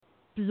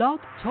Blog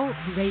Talk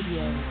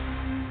Radio.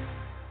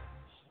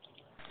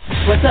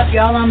 What's up,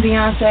 y'all? I'm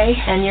Beyonce,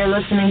 and you're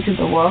listening to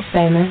the world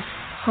famous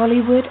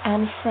Hollywood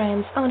and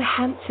Friends on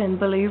Hampton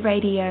Blue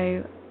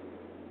Radio.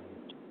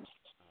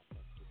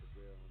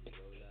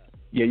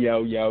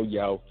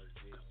 Yo.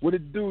 What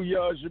it do,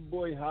 y'all? It's your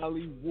boy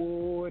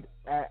Hollywood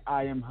at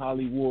I Am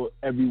Hollywood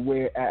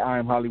everywhere at I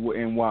Am Hollywood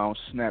NY on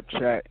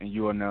Snapchat, and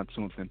you are now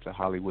tuned into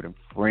Hollywood and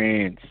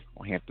Friends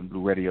on Hampton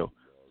Blue Radio.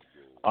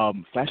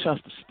 Flash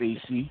outs to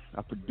Stacy,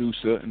 our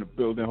producer in the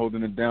building,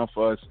 holding it down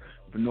for us.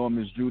 Benoit and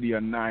Miss Judy are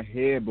not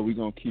here, but we're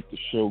gonna keep the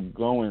show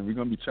going. We're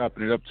gonna be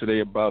chopping it up today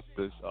about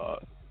this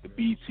the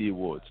BET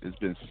Awards. It's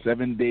been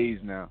 7 days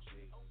now,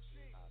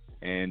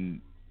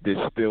 and there's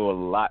still a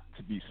lot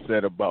to be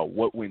said about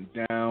what went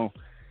down.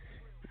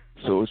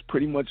 So it's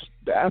pretty much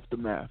the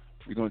aftermath.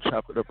 We're going to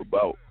chop it up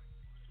about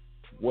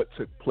what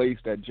took place,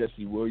 that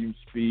Jesse Williams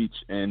speech,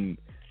 and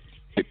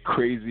the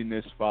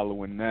craziness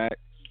following that,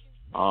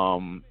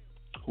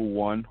 who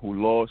won,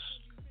 who lost,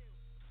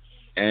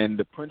 and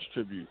the Prince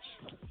tributes.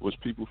 Was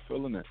people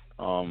feeling it?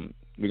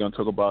 We're going to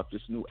talk about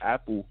this new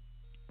Apple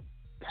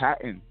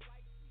patent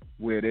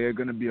where they're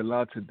going to be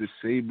allowed to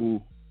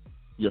disable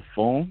your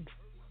phone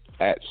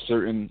at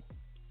certain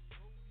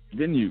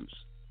venues,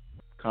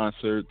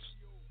 concerts,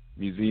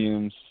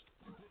 museums.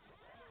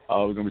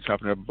 We're going to be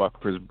chopping up about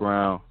Chris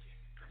Brown.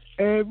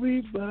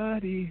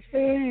 Everybody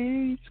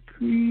hates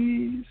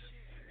Chris.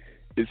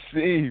 It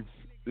seems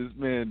this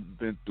man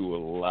been through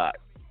a lot,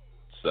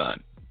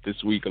 son.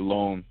 This week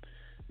alone,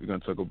 we're going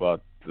to talk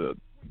about the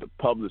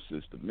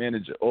publicist, the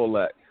manager, all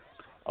that.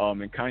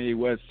 And Kanye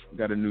West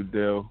got a new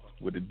deal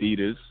with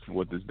Adidas.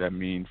 What does that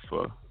mean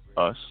for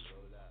us,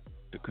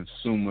 the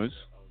consumers?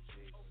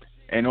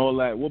 And all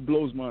that. What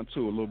blows mine,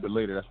 too, a little bit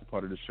later, that's the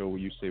part of the show where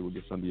you say what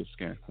gets under your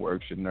skin, what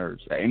irks your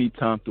nerves. At any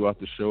time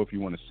throughout the show, if you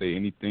want to say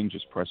anything,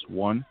 just press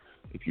 1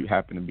 if you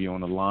happen to be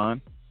on the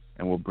line,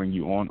 and we'll bring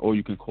you on. Or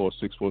you can call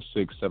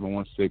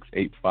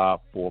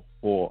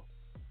 646-716-8544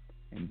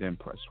 and then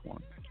press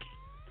 1.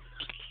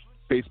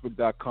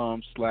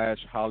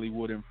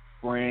 Facebook.com/Hollywood and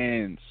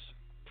Friends.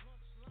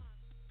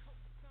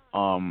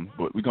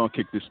 But we're going to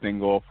kick this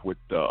thing off with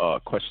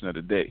the question of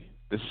the day.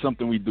 This is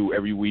something we do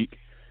every week.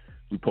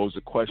 We pose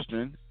a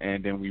question,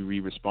 and then we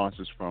read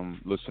responses from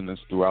listeners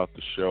throughout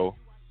the show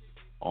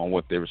on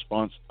what their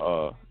response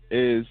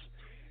is.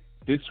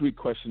 This week's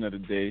question of the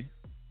day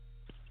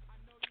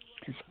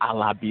is a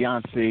la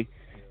Beyonce,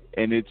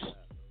 and it's,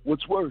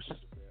 what's worse,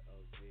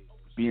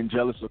 being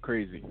jealous or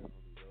crazy?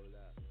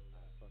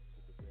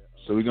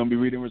 So we're going to be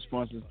reading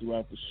responses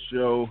throughout the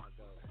show.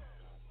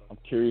 I'm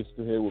curious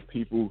to hear what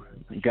people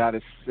got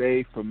to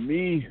say. For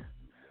me,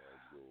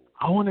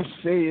 I want to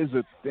say it's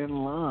a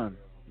thin line.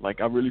 Like,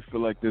 I really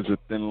feel like there's a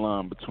thin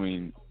line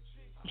between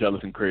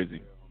jealous and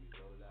crazy.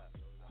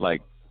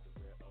 Like,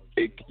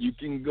 you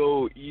can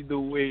go either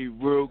way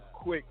real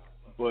quick,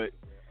 but,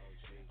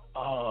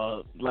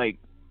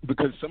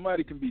 because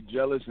somebody can be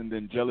jealous and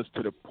then jealous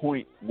to the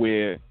point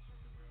where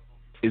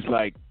it's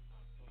like,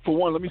 for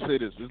one, let me say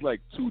this. It's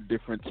like two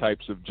different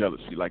types of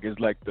jealousy. Like,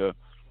 it's like the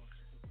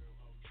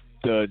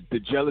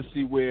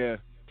jealousy where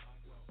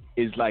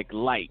it's like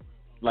light.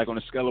 Like, on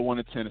a scale of 1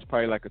 to 10, it's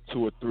probably like a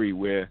 2 or 3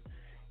 where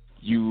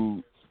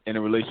you in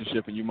a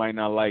relationship and you might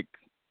not like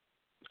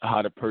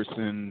how the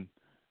person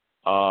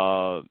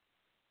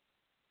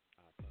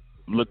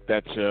looked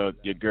at your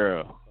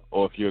girl,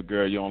 or if you're a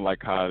girl, you don't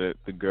like how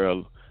the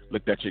girl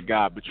looked at your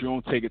guy, but you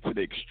don't take it to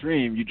the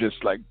extreme. You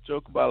just like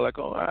joke about it, like,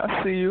 oh,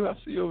 I see you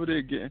over there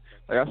again.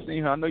 Like, I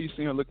know you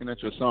seen her looking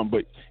at your son,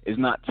 but it's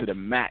not to the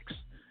max.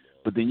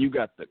 But then you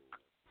got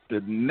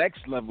the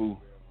next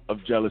level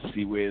of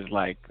jealousy where it's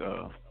like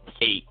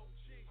 8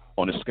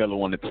 on a scale of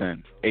 1 to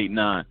 10, 8,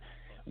 9.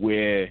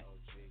 Where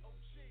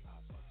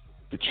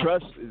the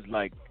trust is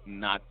like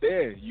not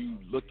there. You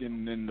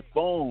looking in the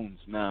phones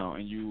now,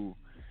 and you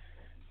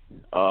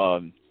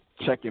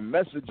checking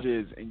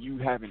messages, and you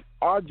having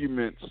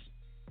arguments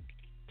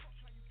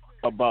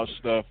about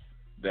stuff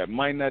that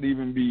might not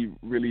even be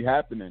really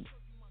happening.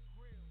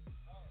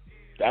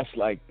 That's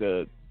like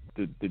the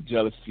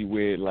jealousy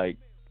where, like,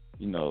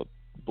 you know,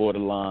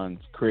 borderline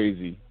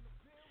crazy.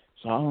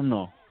 So I don't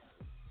know.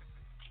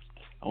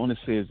 I want to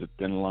say it's a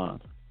thin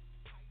line.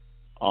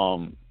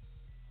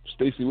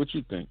 Stacey, what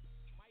you think?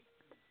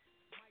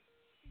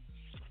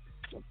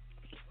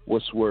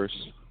 What's worse,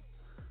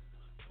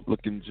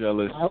 looking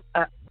jealous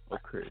or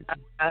crazy?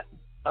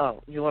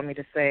 You want me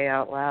to say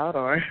out loud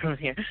or?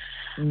 Yeah.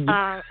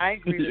 I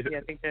agree with you.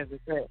 I think there's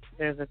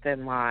a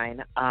thin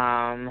line.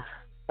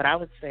 But I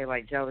would say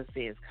like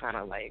jealousy is kind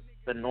of like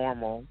the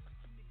normal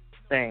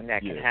thing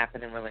that can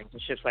happen in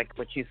relationships. Like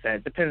what you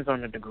said, depends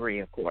on the degree,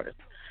 of course.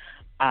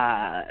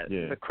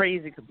 The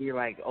crazy could be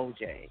like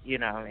OJ, you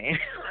know what I mean?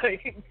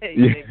 Like,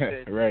 they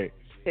could right.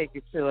 Take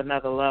it to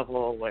another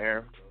level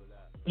where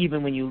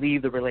even when you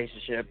leave the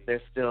relationship, they're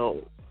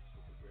still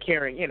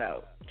caring, you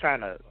know,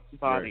 trying to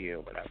bother you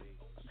or whatever.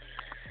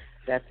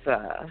 Those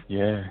are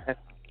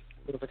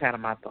kind of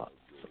my thoughts.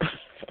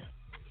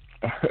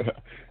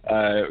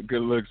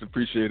 Good looks,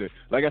 appreciate it.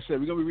 Like I said,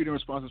 we're gonna be reading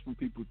responses from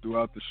people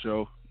throughout the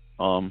show.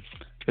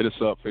 Hit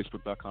us up,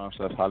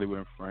 facebook.com/Hollywood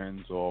and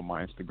Friends, or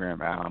my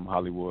Instagram at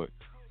Hollywood.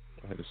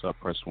 Hit us up,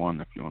 press 1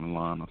 if you're on the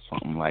line or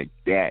something like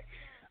that.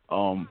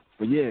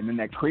 But yeah, and then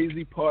that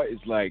crazy part is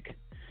like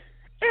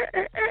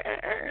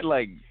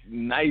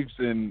knives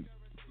and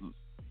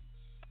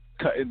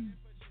cutting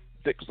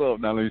dicks off.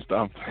 Now let me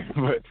stop.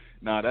 But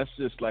nah, that's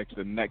just like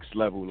the next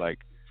level. Like,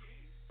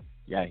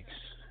 yikes.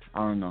 I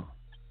don't know.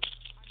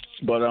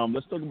 But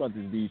let's talk about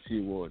this BET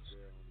Awards.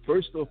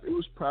 First off, it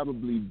was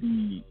probably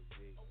the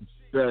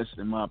best,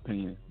 in my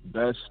opinion,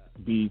 best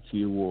BET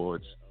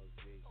Awards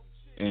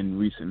in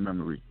recent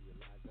memory.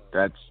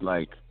 That's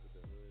like,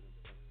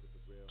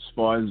 as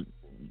far as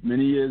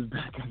many years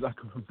back as I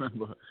can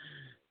remember,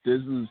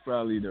 this was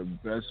probably the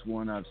best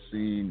one I've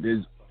seen.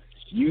 There's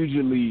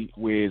usually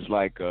where it's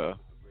like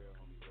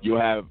you'll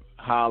have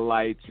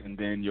highlights and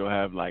then you'll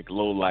have like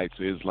lowlights.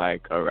 So it's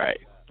like, all right,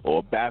 or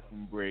a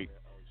bathroom break,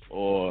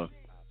 or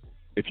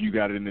if you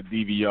got it in the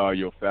DVR,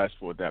 you'll fast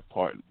forward that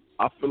part.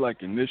 I feel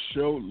like in this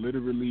show,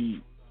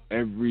 literally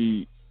it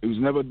was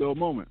never a dull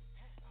moment.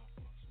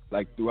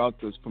 Like throughout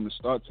this, from the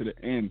start to the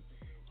end,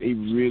 they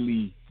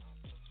really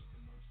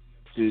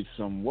did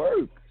some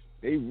work.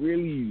 They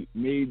really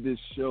made this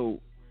show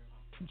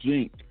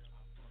jink.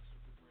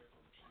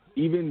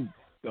 Even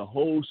the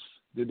hosts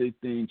did their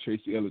thing,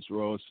 Tracy Ellis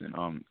Ross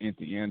and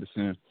Anthony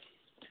Anderson.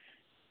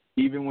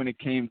 Even when it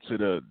came to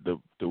the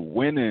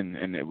winning,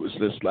 and it was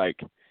just like,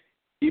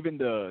 even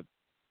the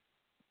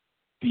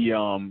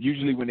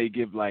usually when they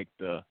give like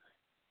the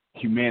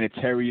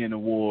humanitarian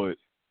award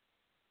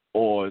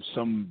or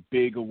some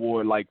big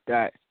award like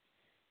that,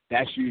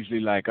 that's usually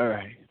like, all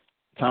right,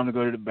 time to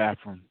go to the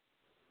bathroom.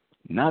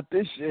 Not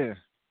this year.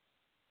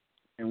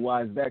 And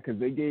why is that? Because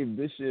they gave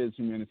this year's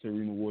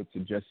humanitarian award to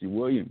Jesse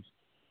Williams.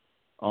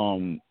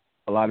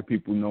 A lot of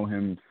people know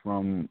him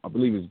from, I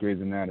believe it's Grey's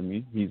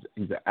Anatomy. He's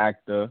an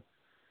actor,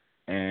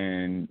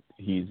 and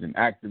he's an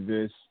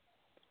activist,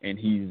 and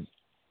he's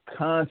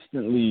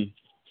constantly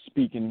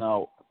speaking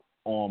out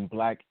on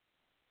black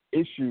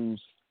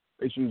issues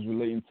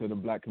relating to the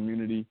black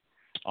community,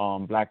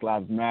 Black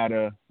Lives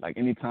Matter. Like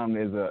anytime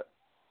there's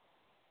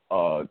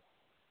a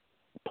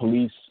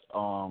police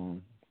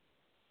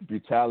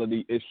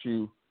brutality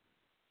issue,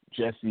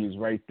 Jesse is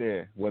right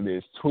there. Whether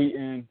it's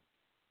tweeting,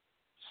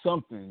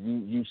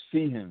 something, you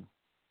see him,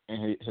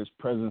 and his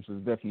presence is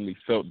definitely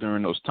felt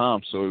during those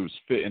times. So it was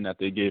fitting that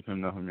they gave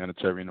him the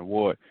humanitarian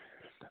award.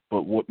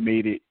 But what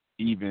made it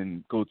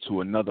even go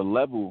to another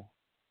level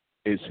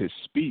is his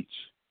speech.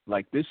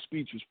 Like, this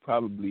speech was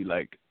probably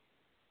like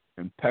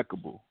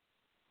impeccable,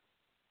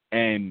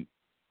 and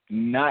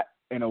not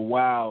in a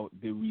while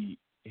did we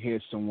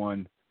hear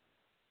someone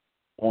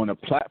on a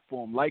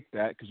platform like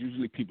that, because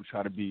usually people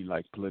try to be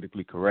like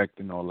politically correct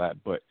and all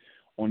that, but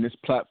on this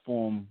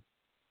platform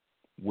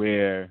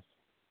where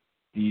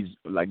these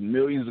like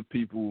millions of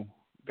people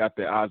got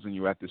their eyes on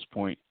you at this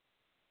point,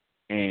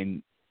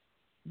 and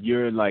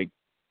you're like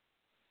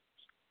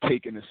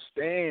taking a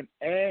stand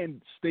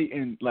and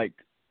stating like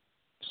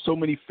so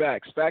many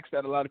facts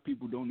that a lot of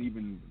people don't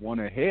even want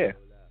to hear.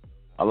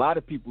 A lot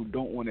of people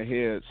don't want to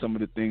hear some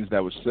of the things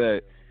that were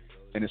said,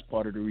 and it's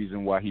part of the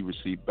reason why he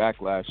received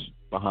backlash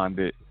behind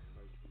it.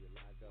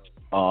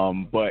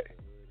 But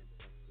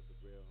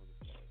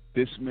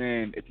this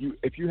man,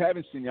 if you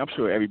haven't seen it, I'm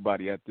sure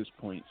everybody at this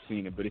point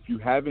seen it, but if you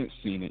haven't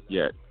seen it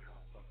yet,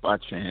 by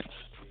chance,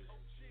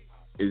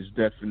 it's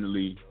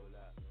definitely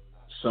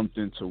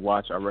something to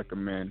watch. I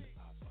recommend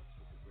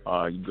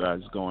you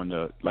guys going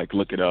to like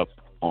look it up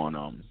on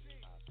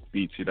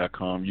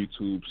BET.com,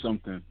 YouTube,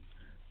 something,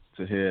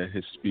 to hear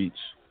his speech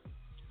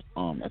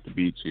at the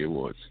BET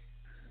Awards.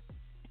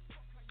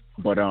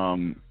 But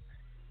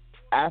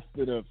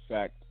after the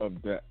fact of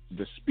the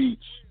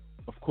speech,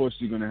 of course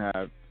you're gonna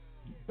have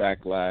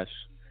backlash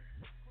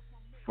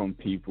from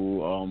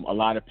people. A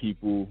lot of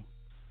people,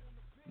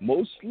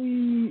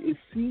 it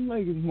seemed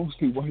like it's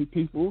mostly white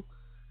people.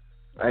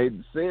 I hate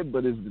to say it,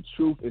 but it's the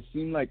truth. It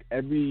seemed like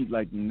every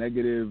like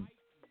negative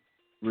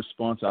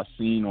response I've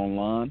seen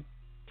online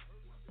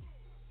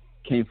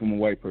came from a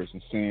white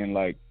person saying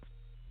like,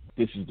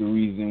 this is the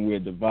reason we're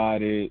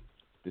divided,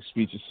 the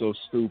speech is so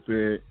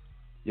stupid,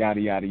 yada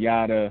yada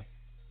yada.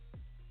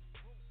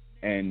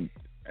 And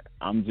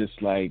I'm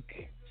just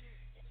like,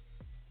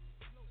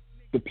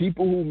 the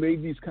people who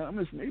made these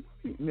comments,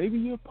 maybe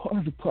you're part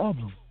of the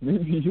problem.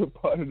 Maybe you're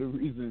part of the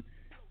reason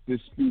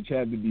this speech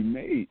had to be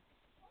made.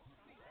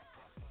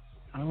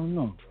 I don't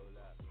know.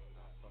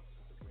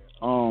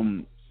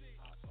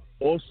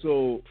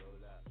 Also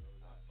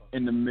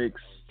in the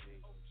mix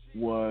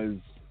was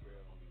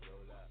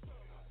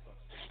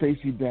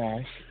Stacey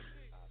Dash.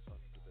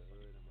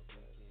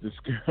 This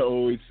girl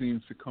always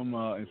seems to come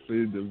out and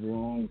say the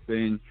wrong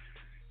thing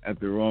at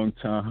the wrong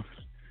time,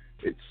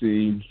 it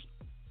seems.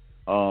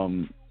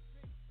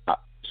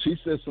 She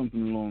said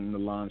something along the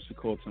lines, she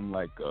called him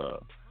like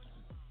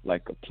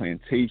a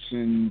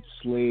plantation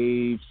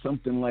slave,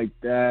 something like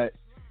that.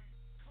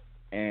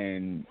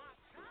 And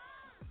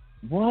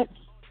what?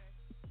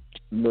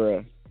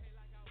 Bruh.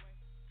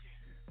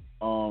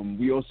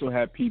 We also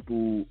had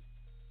people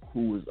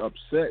who was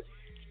upset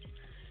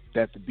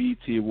that the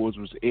BET Awards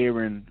was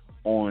airing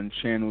on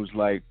channels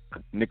like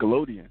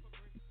Nickelodeon.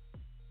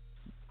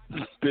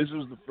 This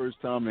was the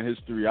first time in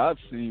history I've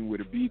seen where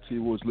the BET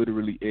Awards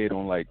literally aired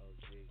on like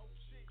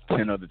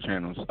 10 other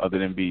channels other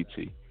than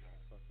BET.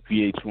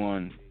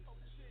 VH1,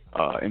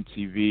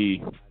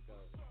 MTV,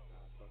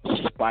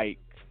 Spike,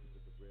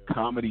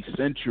 Comedy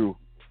Central,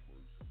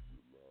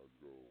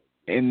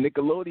 and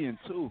Nickelodeon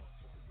too.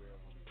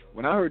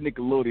 When I heard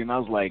Nickelodeon, I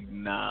was like,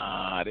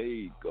 nah, they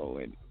ain't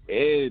going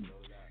in.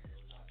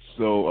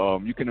 So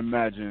you can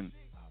imagine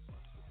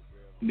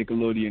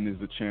Nickelodeon is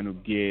the channel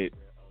geared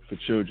for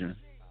children.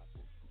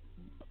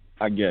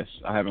 I guess.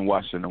 I haven't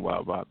watched it in a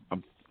while, but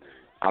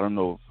I don't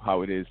know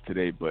how it is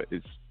today, but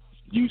it's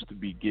used to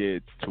be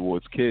geared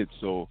towards kids.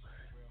 So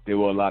there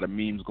were a lot of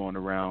memes going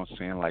around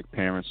saying like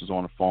parents was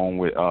on the phone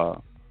with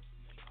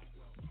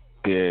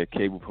their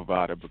cable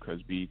provider because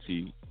the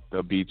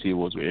BET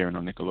Awards were airing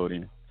on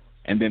Nickelodeon.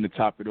 And then to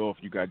top it off,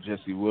 you got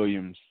Jesse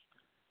Williams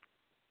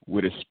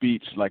with a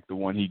speech like the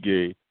one he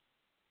gave.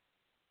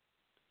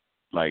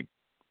 Like,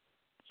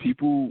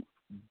 people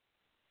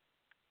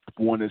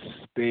want to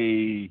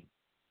stay,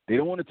 they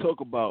don't want to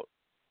talk about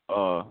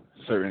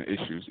certain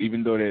issues,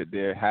 even though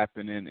they're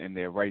happening and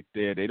they're right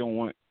there. They don't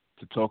want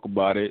to talk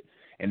about it.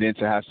 And then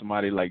to have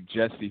somebody like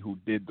Jesse who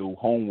did the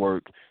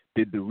homework,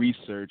 did the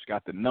research,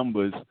 got the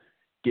numbers,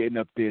 getting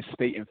up there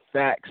stating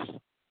facts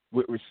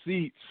with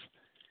receipts,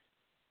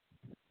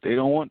 they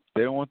don't want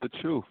the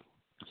truth.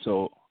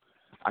 So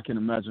I can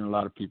imagine a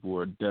lot of people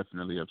were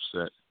definitely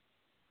upset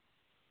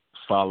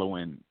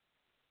following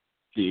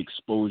the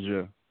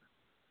exposure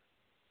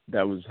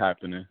that was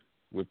happening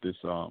with this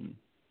award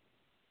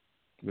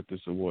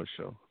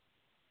show.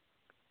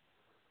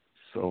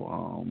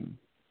 So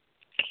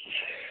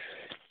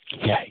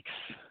yikes.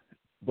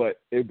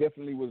 But it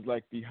definitely was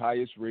like the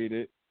highest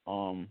rated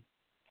in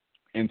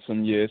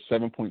some years.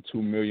 7.2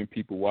 million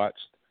people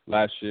watched.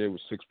 Last year it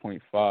was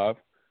 6.5.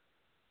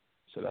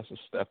 So that's a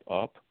step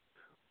up.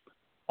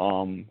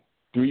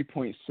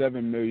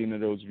 3.7 million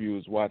of those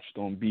viewers watched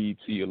on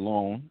BET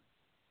alone.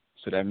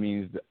 So that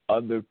means the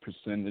other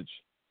percentage,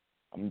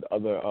 the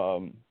other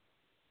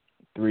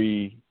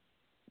 3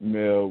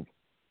 mil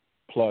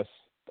plus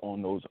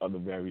on those other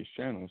various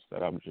channels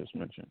that I was just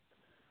mentioning.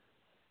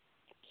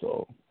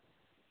 So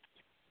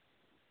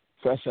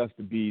fresh out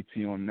to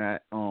BET on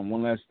that.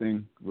 One last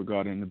thing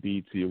regarding the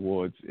BET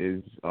Awards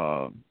is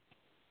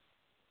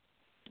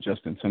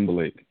Justin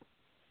Timberlake.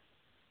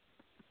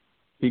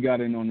 He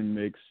got in on the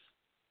mix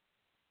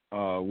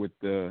with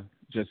the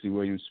Jesse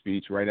Williams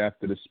speech. Right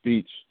after the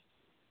speech,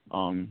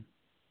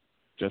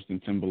 Justin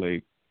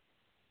Timberlake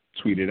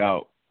tweeted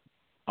out.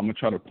 I'm going to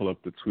try to pull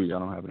up the tweet. I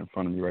don't have it in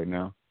front of me right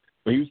now.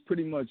 But he was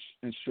pretty much,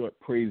 in short,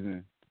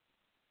 praising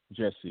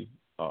Jesse's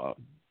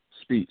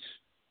speech,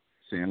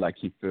 saying like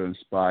he felt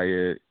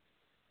inspired.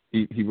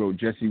 He wrote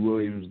Jesse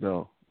Williams,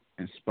 though,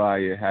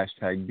 inspired,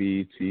 hashtag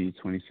BET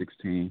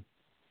 2016.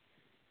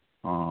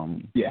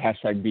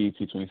 Hashtag BET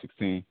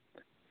 2016.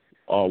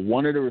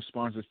 One of the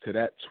responses to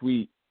that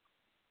tweet,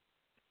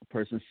 a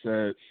person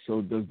said,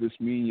 so does this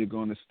mean you're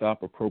going to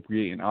stop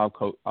appropriating our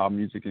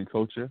music and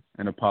culture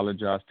and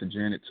apologize to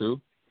Janet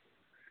too?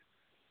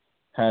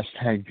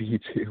 Hashtag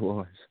BET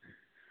Awards.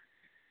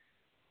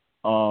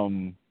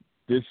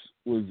 This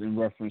was in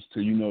reference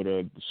to,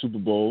 the Super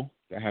Bowl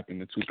that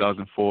happened in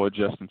 2004.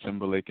 Justin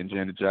Timberlake and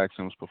Janet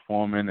Jackson was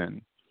performing,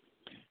 and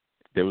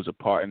there was a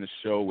part in the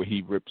show where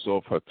he rips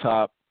off her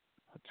top.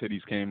 Her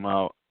titties came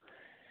out.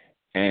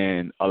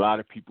 And a lot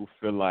of people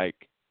feel like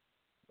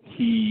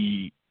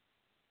he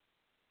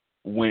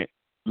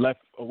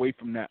left away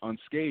from that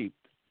unscathed,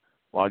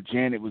 while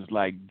Janet was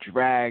like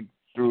dragged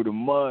through the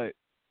mud,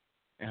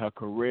 and her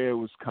career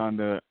was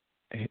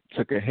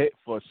took a hit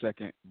for a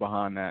second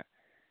behind that,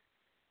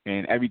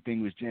 and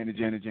everything was Janet,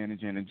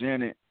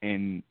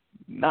 and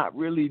not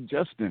really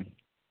Justin.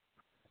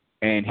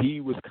 And he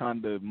was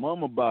kind of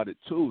mum about it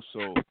too.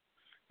 So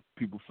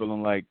people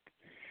feeling like,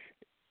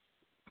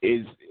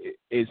 is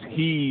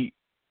he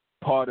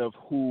part of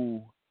who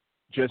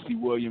Jesse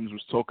Williams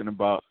was talking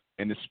about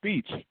in the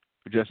speech?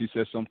 Jesse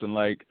said something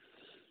like,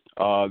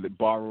 that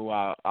borrow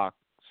our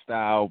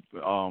style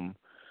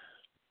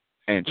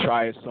and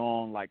try a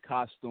song like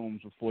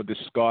costumes before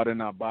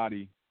discarding our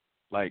body.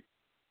 Like,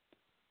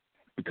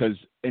 because,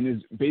 and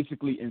it's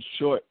basically in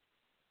short,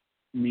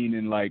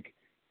 meaning like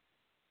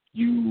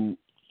you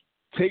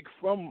take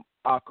from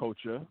our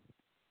culture,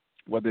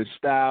 whether it's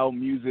style,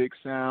 music,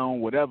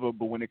 sound, whatever,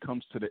 but when it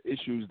comes to the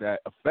issues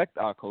that affect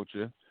our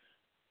culture,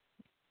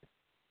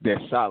 they're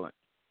silent.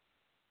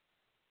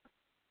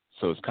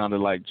 So it's kind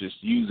of like just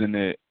using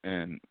it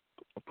and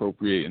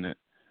appropriating it.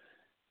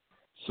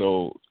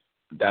 So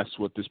that's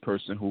what this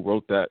person who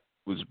wrote that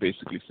was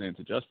basically saying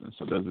to Justin.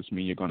 So does this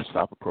mean you're going to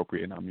stop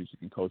appropriating our music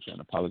and culture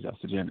and apologize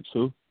to Janet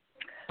too?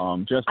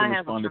 Justin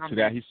responded to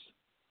that.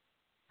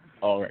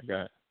 All right, go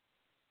ahead.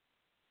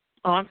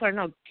 Oh, I'm sorry.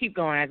 No, keep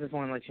going. I just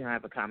want to let you know I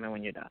have a comment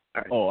when you're done.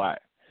 All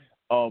right.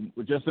 Oh, all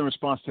But just in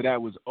response to that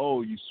was,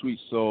 oh, you sweet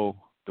soul.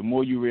 The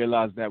more you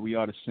realize that we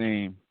are the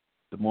same,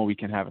 the more we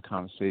can have a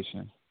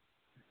conversation.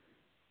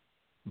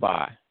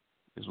 Bye,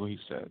 is what he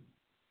said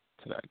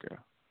to that girl,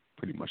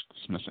 pretty much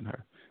dismissing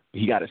her.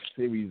 But he got a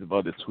series of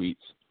other tweets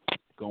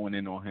going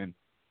in on him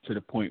to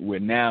the point where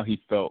now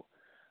he felt,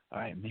 all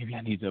right, maybe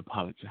I need to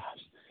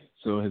apologize.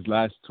 So his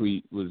last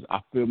tweet was, I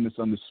feel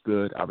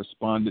misunderstood. I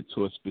responded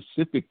to a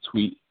specific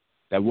tweet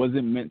that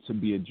wasn't meant to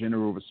be a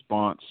general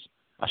response.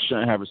 I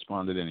shouldn't have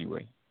responded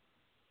anyway.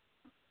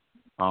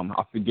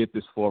 I forget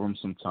this forum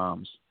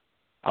sometimes.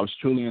 I was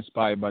truly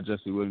inspired by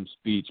Jesse Williams'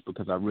 speech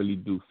because I really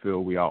do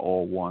feel we are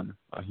all one,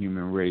 a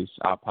human race.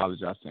 I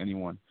apologize to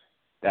anyone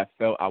that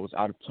felt I was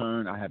out of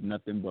turn. I have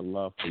nothing but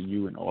love for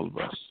you and all of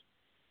us.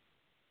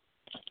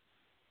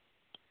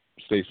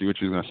 Stacey,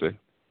 what you going to say?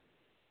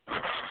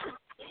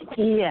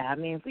 Yeah, I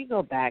mean, if we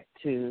go back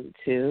to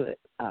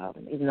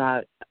even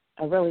though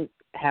I really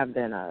have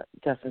been a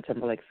Justin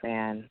Timberlake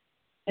fan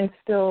and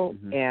still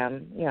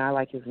am, I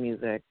like his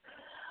music,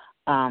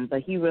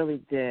 but he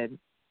really did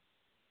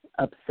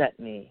upset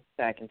me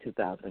back in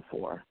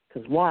 2004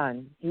 because,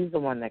 one, he's the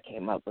one that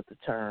came up with the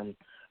term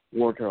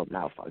wardrobe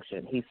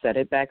malfunction. He said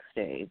it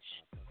backstage,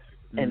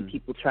 and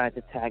people tried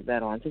to tag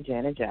that on to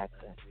Janet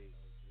Jackson.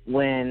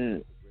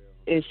 When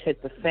ish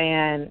hit the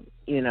fan,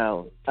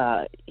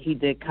 he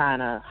did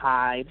kind of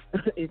hide,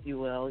 if you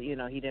will. He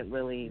didn't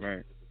really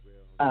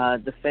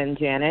defend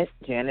Janet.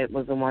 Janet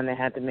was the one that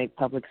had to make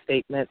public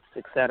statements,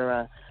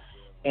 etc.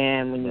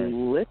 And when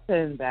you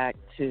listen back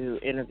to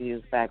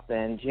interviews back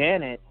then,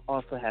 Janet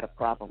also had a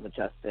problem with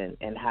Justin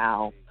and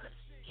how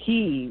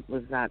he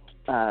was not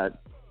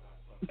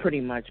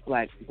pretty much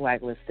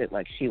blacklisted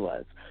like she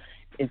was.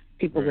 If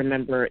people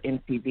remember,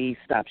 MTV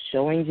stopped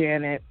showing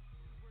Janet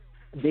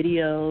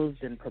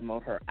videos and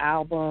promote her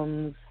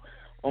albums.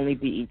 Only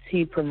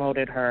BET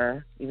promoted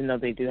her, even though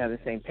they do have the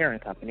same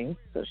parent company.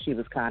 So she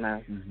was kind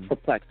of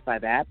perplexed by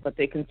that. But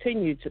they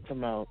continued to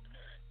promote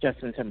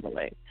Justin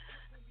Timberlake.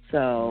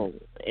 So,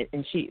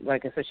 and she,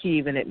 like I said, she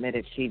even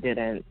admitted she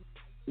didn't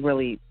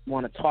really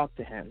want to talk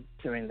to him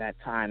during that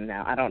time.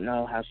 Now, I don't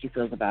know how she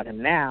feels about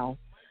him now,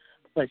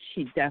 but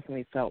she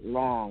definitely felt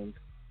wronged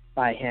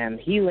by him.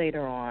 He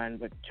later on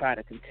would try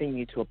to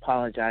continue to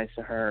apologize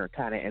to her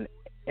kind of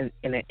in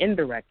an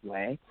indirect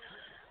way.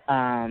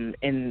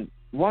 And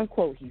one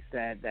quote he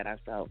said that I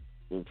felt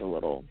was a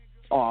little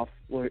off,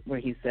 where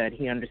he said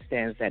he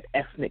understands that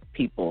ethnic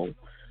people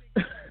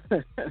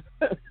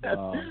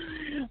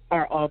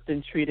are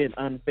often treated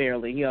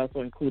unfairly. He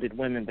also included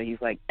women, but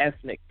he's like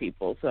ethnic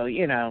people. So,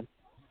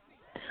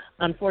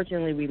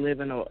 unfortunately, we live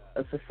in a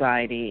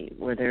society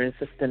where there is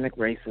systemic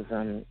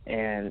racism,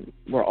 and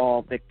we're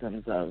all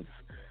victims of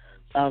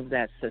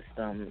that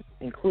system,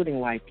 including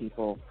white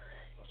people.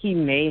 He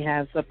may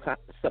have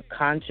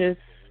subconscious,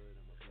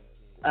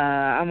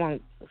 I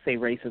won't say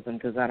racism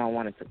because I don't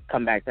want it to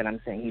come back that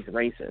I'm saying he's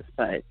racist,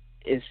 but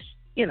it's,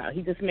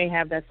 he just may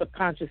have that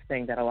subconscious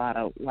thing that a lot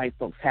of white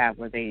folks have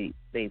where they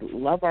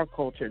love our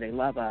culture, they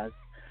love us,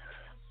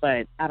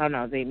 but I don't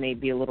know, they may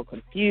be a little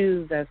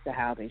confused as to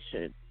how they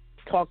should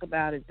talk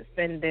about it,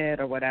 defend it,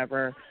 or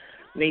whatever.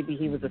 Maybe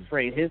he was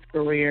afraid his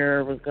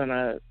career was going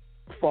to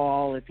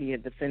fall if he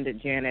had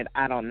defended Janet.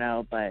 I don't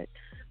know, but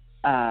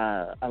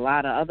a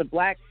lot of other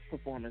black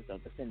performers, though,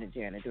 defended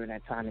Janet during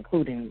that time,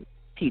 including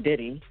P.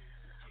 Diddy.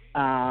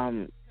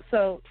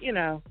 So,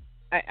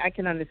 I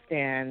can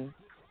understand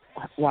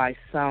why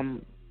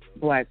some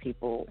black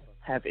people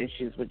have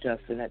issues with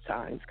Justin at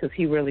times, because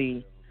he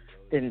really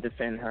didn't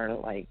defend her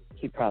like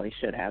he probably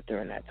should have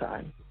during that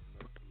time.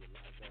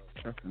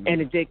 And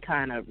it did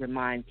kind of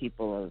remind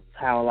people of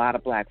how a lot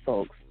of black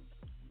folks,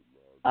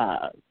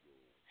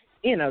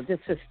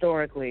 just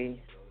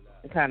historically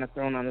kind of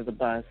thrown under the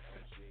bus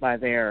by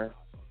their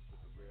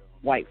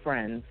white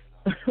friends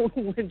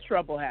when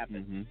trouble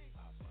happens.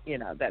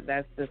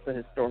 That's just a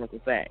historical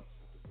thing.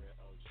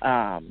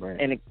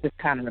 And it just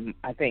kind of,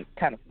 I think,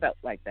 kind of felt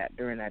like that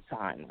during that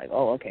time. Like,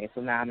 oh, okay,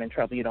 so now I'm in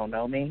trouble. You don't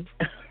know me.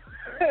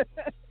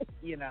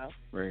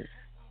 Right.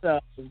 So,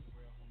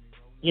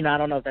 I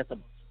don't know if that's a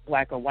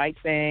black or white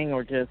thing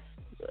or just,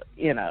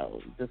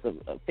 just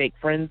a fake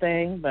friend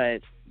thing,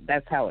 but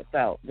that's how it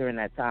felt during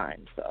that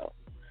time. So,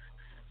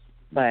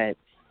 but,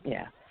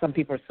 yeah, some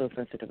people are so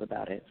sensitive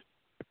about it.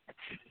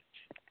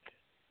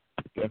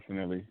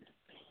 Definitely.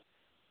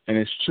 And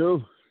it's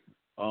true.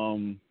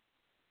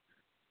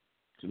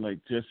 Like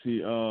Jesse,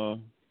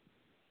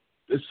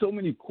 there's so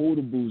many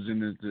quotables in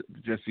the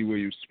Jesse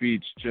Williams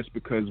speech. Just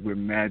because we're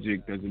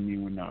magic doesn't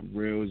mean we're not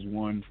real is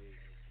one.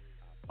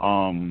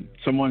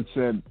 Someone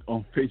said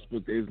on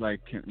Facebook, they was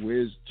like,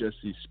 where's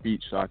Jesse's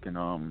speech so I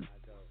can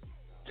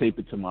tape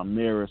it to my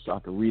mirror so I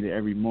can read it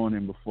every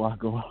morning before I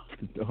go out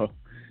the door.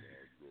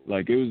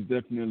 Like, it was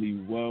definitely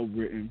well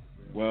written,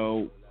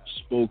 well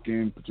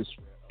spoken,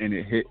 and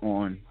it hit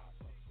on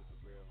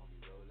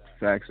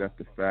facts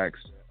after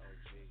facts.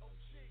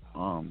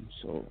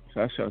 So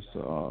shout out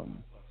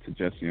to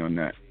Jesse on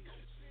that.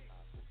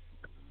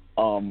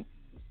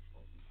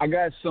 I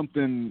got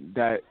something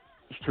that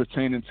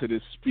pertaining to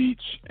this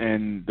speech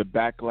and the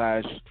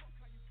backlash,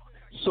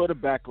 sort of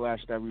backlash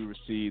that we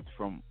received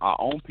from our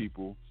own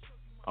people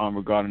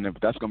regarding it.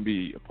 But that's going to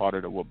be a part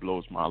of what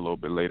blows my a little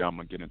bit later. I'm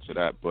going to get into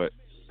that. But,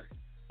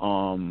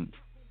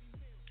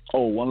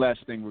 one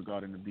last thing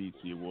regarding the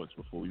BET Awards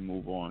before we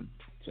move on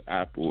to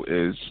Apple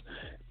is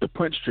the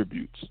Prince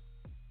tributes.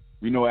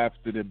 We know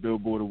after the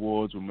Billboard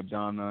Awards with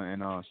Madonna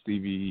and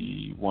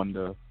Stevie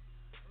Wonder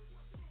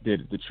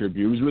did the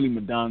tribute. It was really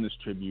Madonna's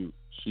tribute.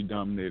 She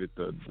dominated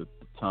the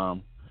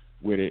time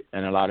with it,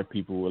 and a lot of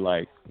people were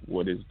like,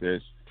 what is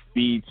this?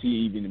 BET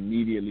even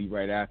immediately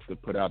right after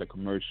put out a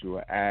commercial,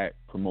 an ad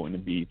promoting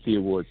the BET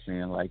Awards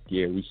saying like,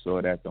 yeah, we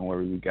saw that, don't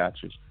worry, we got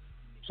you.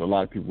 So a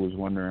lot of people was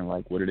wondering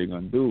like, what are they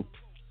going to do?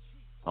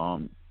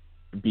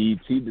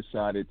 BET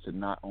decided to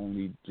not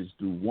only just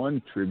do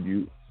one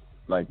tribute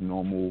like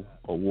normal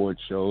award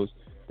shows,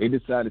 they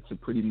decided to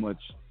pretty much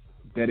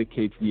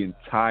dedicate the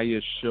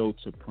entire show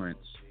to Prince.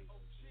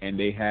 And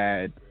they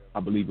had, I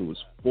believe it was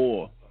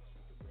 4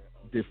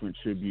 different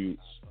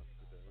tributes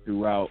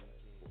throughout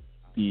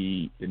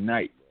the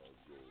night.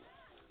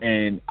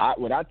 And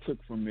what I took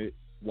from it,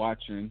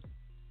 watching,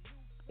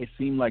 it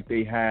seemed like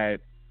they had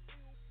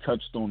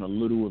touched on a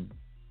little of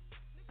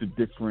the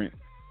different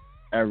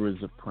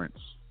eras of Prince.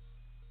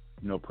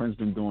 You know, Prince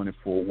been doing it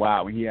for a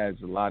while, and he has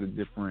a lot of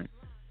different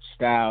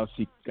styles.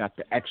 He got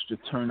the extra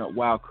turn up,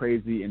 wild,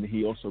 crazy, and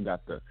he also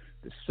got the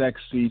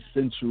sexy,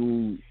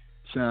 sensual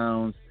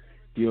sounds.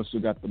 He also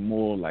got the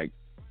more like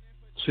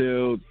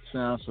chilled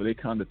sounds. So they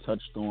kind of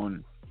touched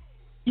on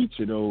each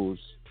of those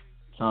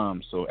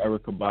times. So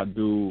Erykah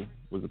Badu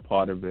was a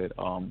part of it.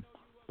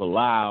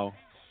 Bilal,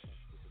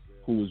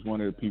 who was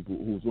one of the people,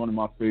 who was one of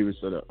my favorites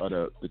of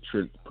the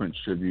Prince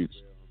tributes.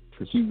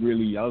 Because he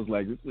really, I was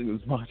like, this nigga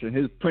was watching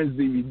his Prince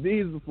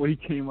DVDs before he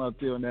came out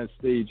there on that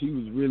stage. He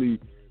was really,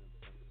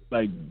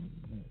 like,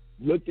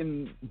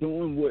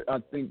 doing what I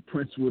think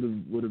Prince would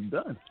have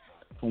done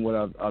from what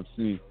I've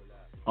seen.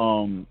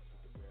 Janelle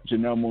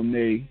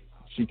Monáe,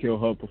 she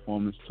killed her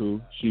performance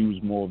too. She was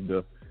more of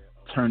the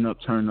turn up.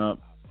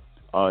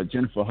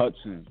 Jennifer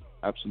Hudson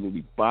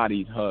absolutely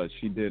bodied her.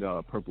 She did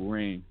Purple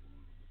Rain,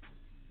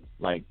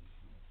 like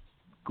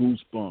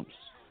goosebumps.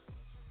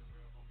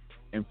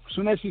 And as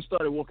soon as she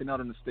started walking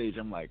out on the stage,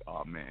 I'm like,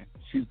 oh, man,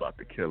 she's about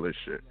to kill this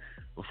shit.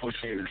 Before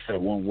she even said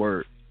one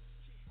word.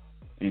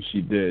 And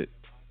she did.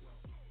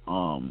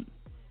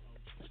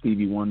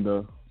 Stevie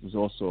Wonder was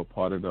also a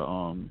part of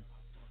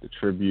the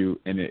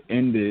tribute. And it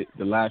ended,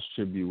 the last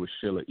tribute was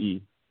Sheila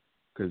E.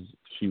 Because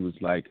she was,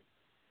 like,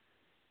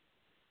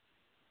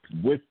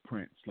 with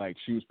Prince. Like,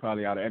 she was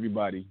probably out of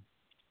everybody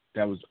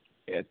that was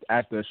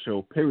at the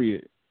show,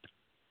 period,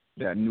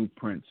 that knew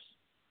Prince.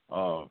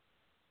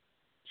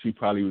 She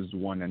probably was the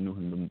one that knew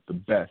him the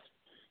best.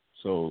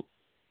 So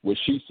what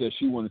she said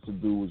she wanted to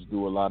do was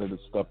do a lot of the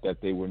stuff that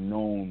they were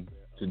known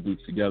to do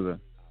together.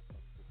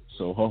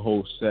 So her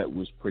whole set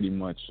was pretty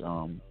much,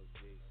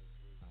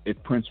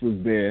 if Prince was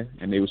there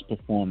and they was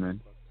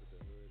performing,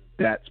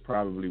 that's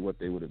probably what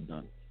they would have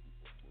done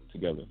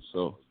together.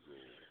 So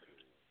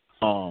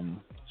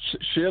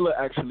Sheila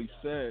actually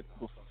said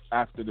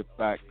after the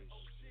fact,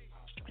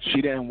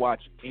 she didn't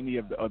watch any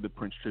of the other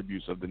Prince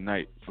tributes of the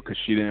night because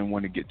she didn't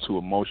want to get too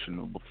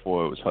emotional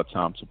before it was her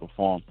time to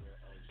perform.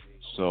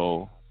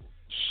 So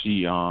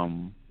she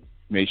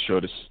made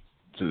sure to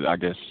I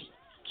guess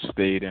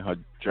stayed in her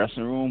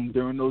dressing room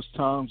during those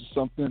times or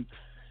something.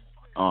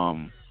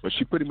 But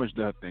she pretty much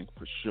did her thing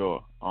for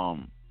sure.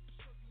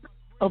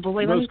 But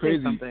wait, let me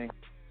say something.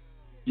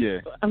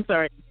 Yeah. I'm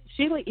sorry.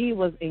 Sheila E.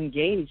 was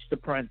engaged to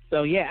Prince,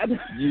 so yeah.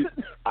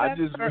 I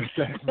just read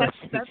that.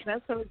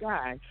 That's her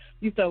guy.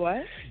 You said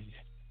what?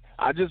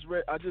 I just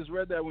read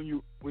that when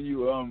you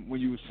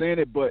were saying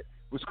it, but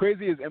what's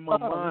crazy is in my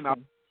mind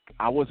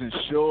I wasn't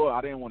sure. I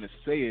didn't want to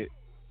say it.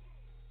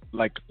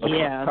 Like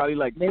probably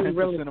like 10%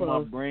 really of my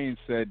brain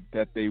said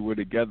that they were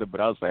together, but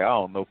I was like, I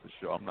don't know for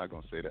sure. I'm not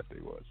gonna say that they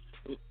was.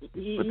 But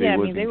yeah, I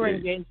mean they were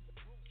engaged.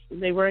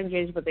 They were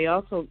engaged, but they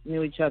also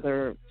knew each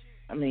other.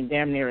 I mean,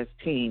 damn near as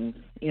teens,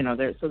 you know.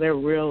 They're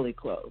really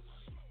close.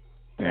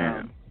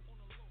 Damn.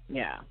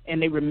 Yeah,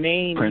 and they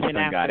remain even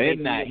after got they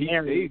in that.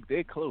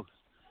 They're close.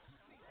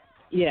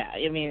 Yeah,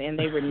 I mean, and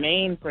they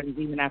remained friends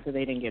even after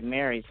they didn't get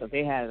married. So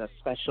they had a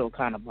special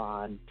kind of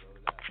bond.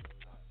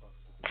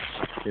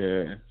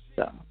 Yeah.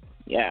 So,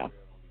 yeah.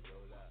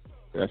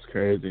 That's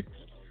crazy.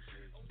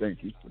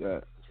 Thank you for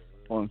that.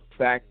 Fun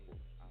fact.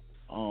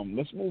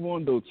 Let's move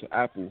on though to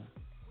Apple.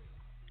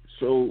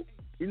 So.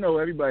 You know,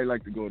 everybody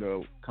like to go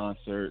to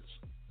concerts,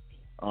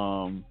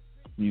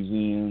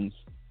 museums,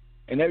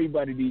 and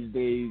everybody these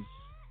days,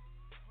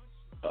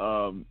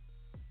 a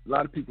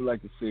lot of people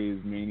like to say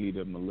is mainly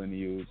the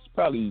millennials. It's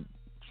probably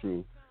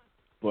true,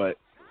 but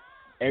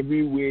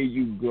everywhere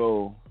you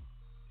go,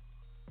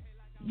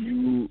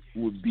 you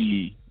would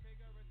be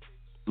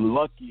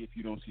lucky if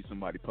you don't see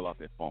somebody pull out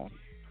their phone.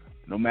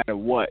 No matter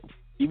what,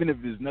 even if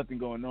there's nothing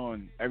going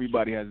on,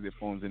 everybody has their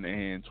phones in their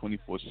hand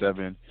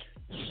 24/7.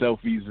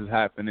 Selfies is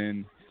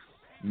happening,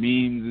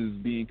 memes is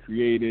being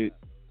created,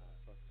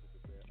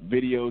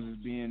 videos is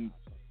being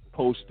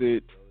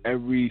posted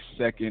every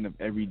second of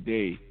every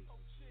day,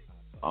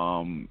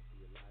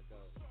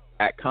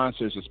 at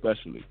concerts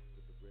especially.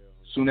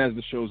 Soon as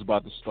the show's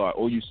about to start,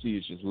 all you see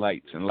is just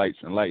lights and lights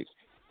and lights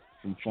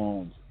from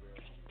phones.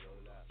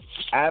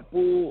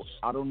 Apple,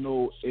 I don't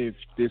know if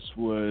this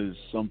was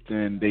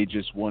something they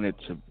just wanted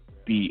to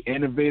be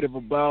innovative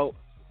about,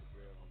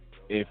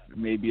 if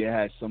maybe it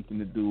had something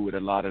to do with a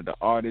lot of the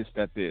artists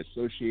that they're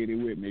associated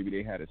with. Maybe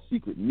they had a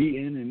secret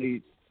meeting and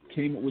they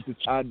came up with this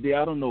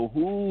idea. I don't know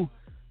who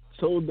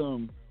told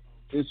them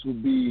this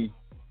would be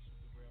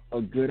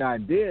a good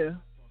idea,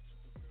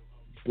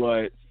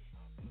 but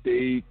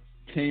they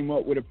came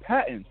up with a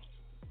patent,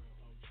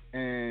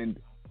 and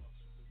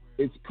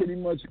it's pretty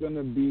much going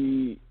to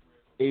be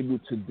able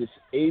to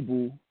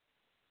disable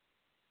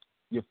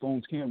your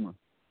phone's camera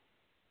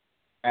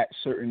at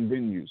certain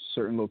venues,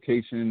 certain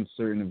locations,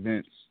 certain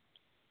events.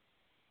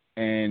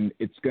 And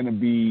it's going to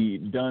be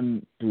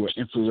done through an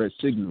infrared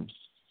signal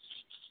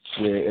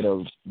where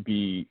it'll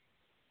be,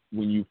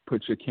 when you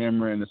put your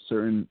camera in a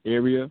certain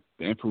area,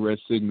 the infrared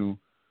signal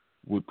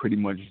would pretty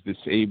much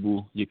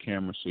disable your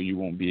camera so you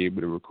won't be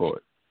able to record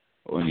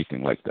or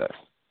anything like that.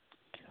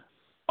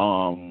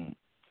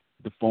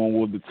 The phone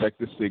will detect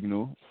the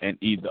signal and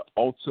either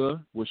alter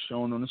what's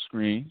shown on the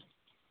screen,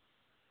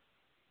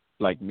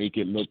 like make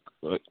it look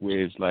like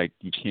where it's like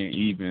you can't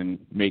even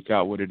make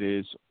out what it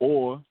is,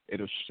 or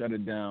it'll shut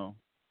it down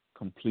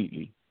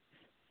completely.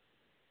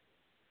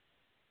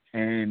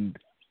 And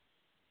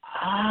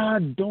I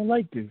don't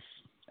like this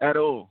at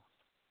all.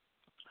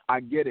 I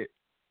get it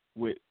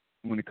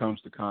when it comes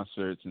to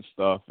concerts and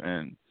stuff,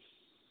 and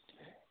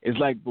it's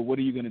like, but what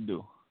are you gonna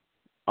do?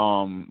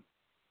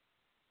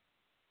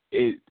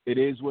 It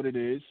is what it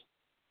is.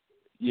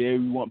 Yeah,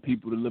 we want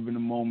people to live in the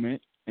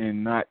moment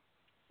and not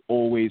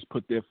always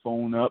put their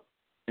phone up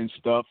and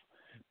stuff,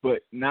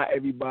 but not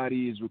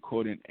everybody is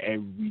recording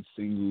every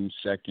single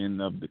second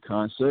of the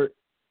concert.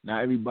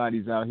 Not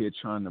everybody's out here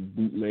trying to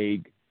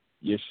bootleg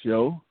your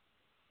show.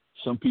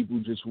 Some people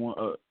just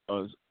want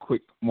a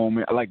quick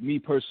moment. Like me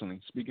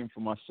personally, speaking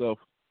for myself,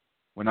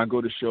 when I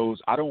go to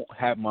shows, I don't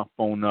have my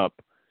phone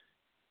up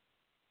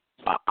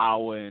an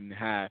hour and a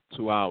half,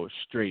 2 hours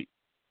straight,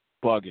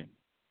 bugging.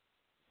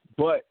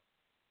 But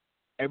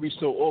every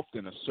so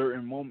often, a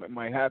certain moment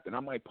might happen. I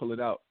might pull it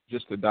out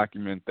just to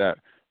document that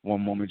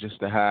one moment, just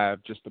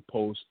to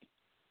post,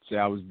 say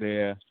I was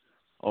there.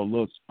 Oh,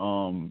 look,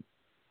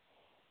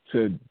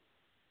 to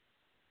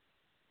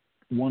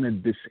want to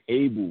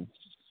disable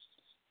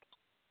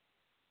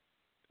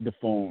the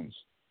phones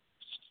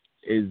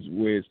is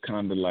where it's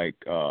kind of like,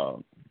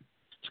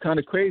 it's kind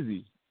of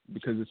crazy,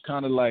 because it's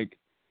kind of like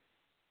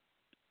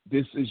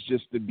this is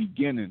just the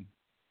beginning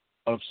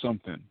of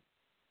something.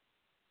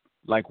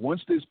 Like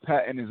once this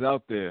patent is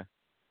out there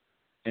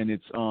and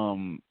it's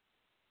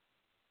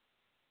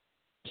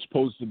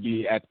supposed to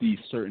be at these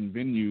certain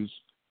venues,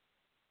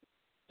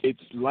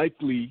 it's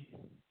likely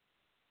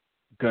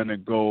gonna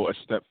go a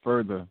step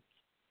further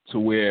to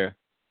where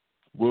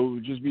we'll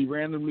just be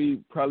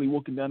randomly probably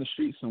walking down the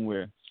street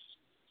somewhere,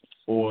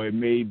 or it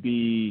may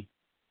be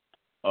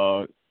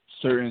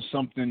certain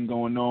something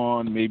going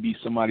on. Maybe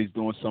somebody's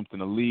doing something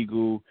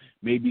illegal.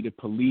 Maybe the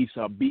police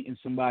are beating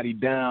somebody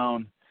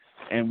down,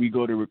 and we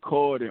go to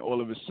record, and all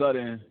of a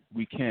sudden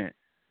we can't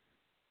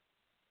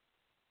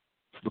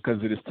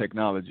because of this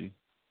technology.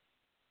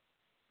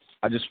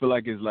 I just feel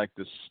like it's like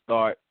the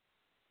start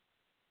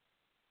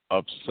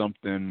of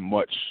something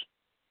much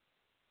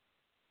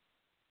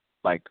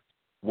like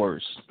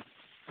worse,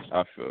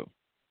 I feel.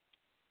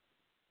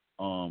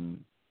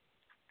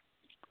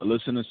 A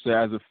listener said,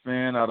 as a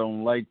fan, I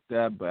don't like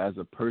that, but as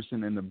a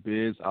person in the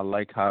biz, I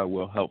like how it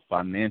will help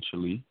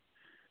financially.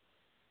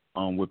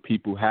 Where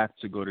people have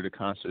to go to the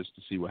concerts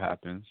to see what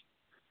happens.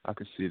 I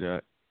could see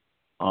that.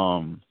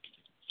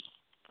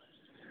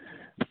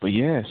 But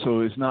yeah, so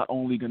it's not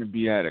only going to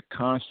be at a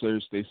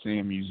concerts, they say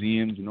in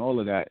museums and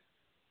all of that.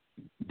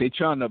 They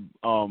trying to,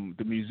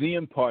 the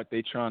museum part,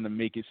 they trying to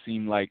make it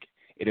seem like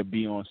it'll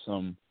be on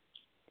some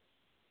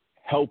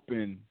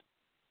helping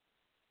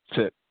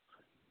tip.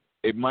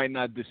 It might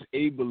not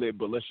disable it,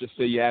 but let's just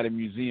say you're at a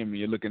museum and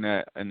you're looking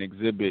at an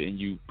exhibit and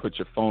you put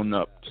your phone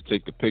up to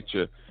take the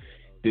picture.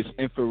 This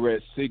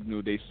infrared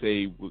signal, they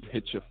say, will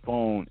hit your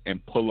phone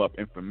and pull up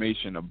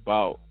information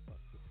about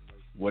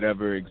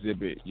whatever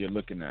exhibit you're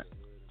looking at.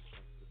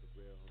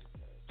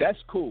 That's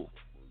cool.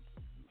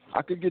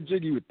 I could get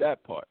jiggy with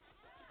that part.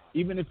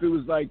 Even if it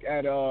was like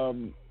at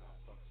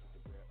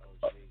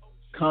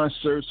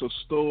concerts or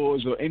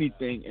stores or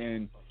anything,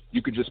 and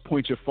you could just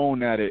point your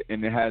phone at it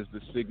and it has the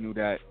signal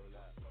that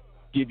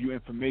give you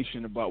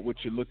information about what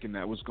you're looking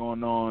at, what's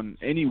going on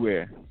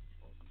anywhere.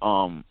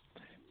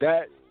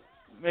 That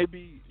may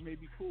be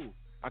cool.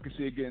 I can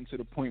see it getting to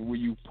the point where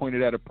you point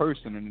it at a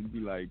person and it'd be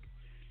like,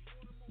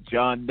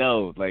 John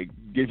Doe, like,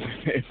 give you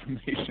the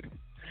information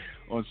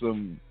on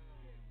some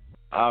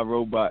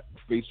iRobot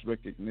face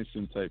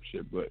recognition type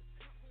shit. But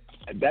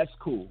that's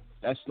cool.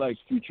 That's like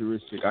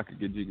futuristic. I could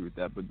get jiggy with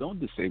that, but don't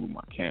disable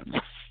my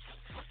camera.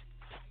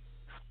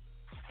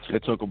 They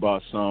talk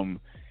about some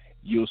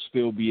you'll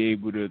still be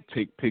able to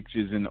take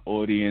pictures in the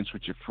audience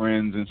with your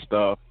friends and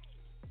stuff.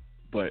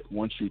 But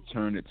once you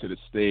turn it to the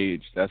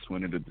stage, that's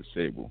when it'll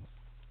disable.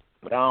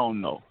 But I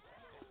don't know.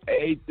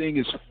 Everything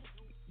is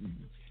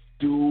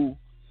due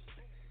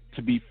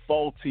to be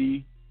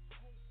faulty,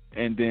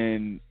 and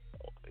then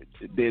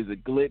there's a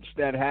glitch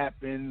that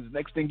happens.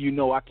 Next thing you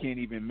know, I can't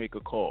even make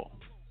a call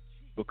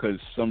because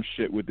some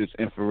shit with this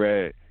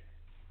infrared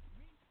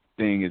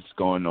thing is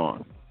going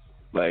on.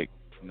 Like,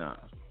 nah,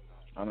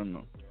 I don't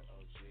know.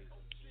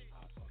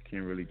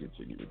 Can't really get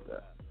jiggy with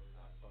that.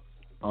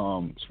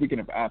 Speaking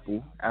of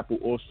Apple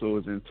also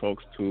is in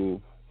talks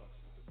to,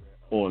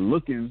 or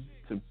looking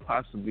to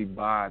possibly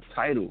buy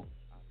Tidal.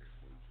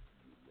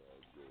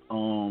 I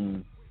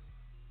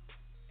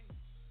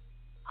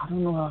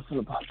don't know how I feel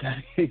about that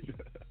either.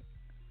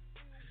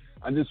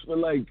 I just feel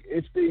like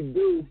if they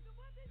do,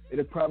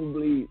 it'll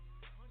probably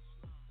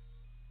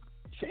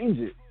change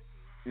it.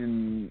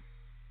 And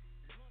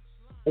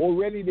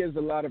already there's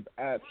a lot of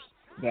apps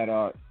that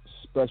are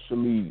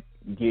specially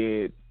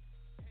geared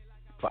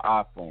for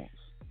iPhones.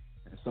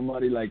 And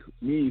somebody like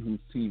me who's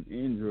Team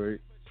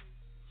Android,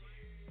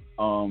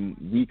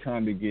 we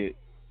kind of get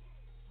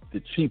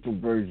the cheaper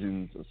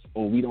versions,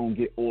 or we don't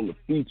get all the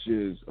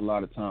features a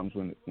lot of times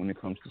when it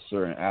comes to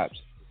certain apps.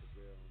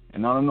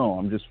 And I don't know,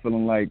 I'm just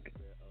feeling like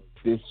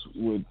this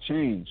would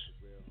change.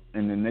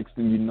 And the next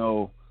thing you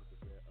know,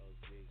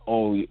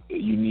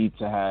 you need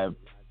to have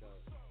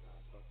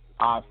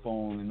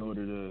iPhone in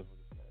order to,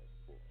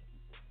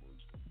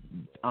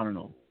 I don't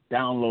know,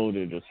 download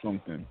it or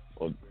something,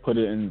 or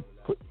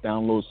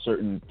download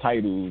certain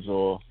titles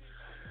or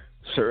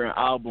certain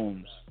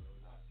albums.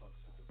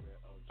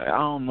 I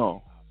don't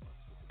know.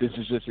 This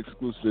is just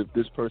exclusive.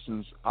 This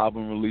person's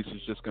album release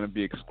is just going to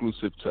be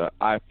exclusive to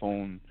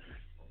iPhone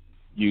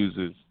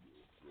users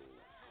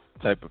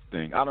type of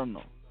thing. I don't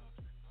know.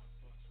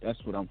 That's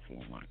what I'm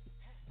feeling like.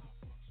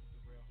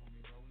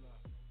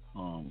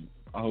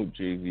 I hope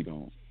Jay-Z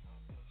don't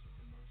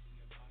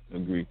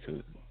agree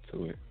to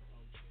it.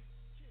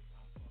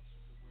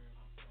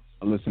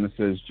 A listener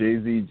says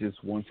Jay-Z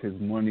just wants his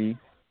money.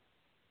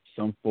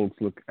 Some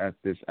folks look at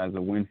this as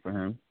a win for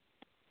him.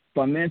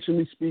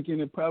 Financially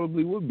speaking, it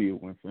probably would be a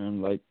win for him.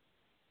 Like,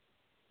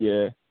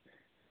 yeah.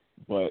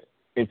 But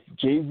if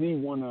Jay-Z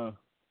wanna,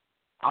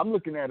 I'm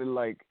looking at it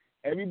like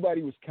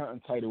everybody was counting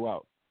Tidal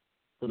out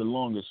for the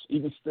longest.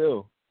 Even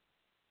still,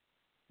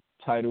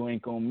 Tidal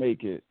ain't gonna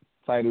make it.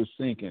 Tidal's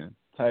sinking.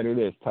 Tidal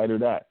this, Tidal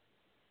that.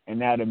 And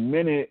now the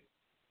minute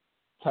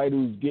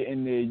Tidal's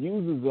getting their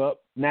users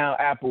up, now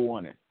Apple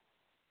want it.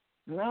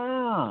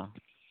 Nah.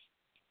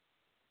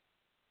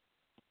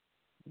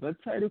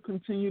 Let Tidal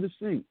continue to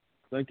sink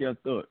like y'all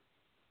thought.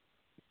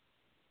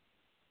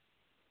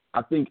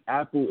 I think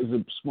Apple is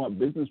a smart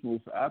business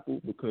move for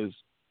Apple because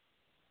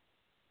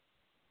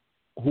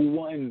who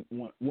wouldn't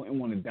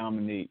want to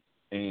dominate?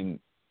 And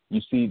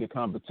you see the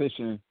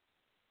competition.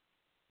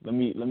 Let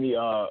me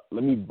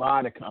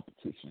buy the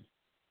competition.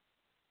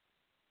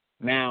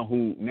 Now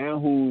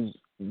who's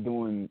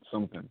doing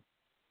something?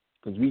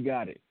 Because we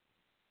got it.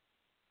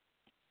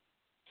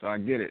 So I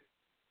get it,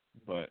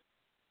 but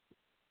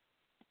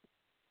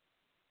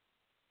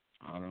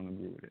I don't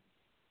agree with it.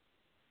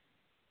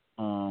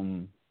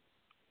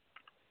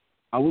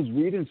 I was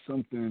reading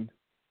something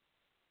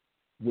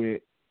where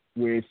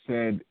it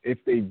said if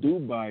they do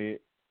buy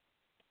it,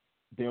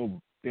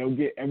 they'll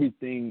get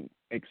everything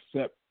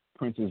except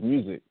Prince's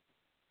music,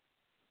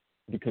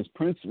 because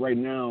Prince right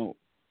now,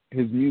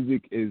 his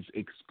music is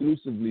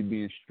exclusively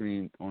being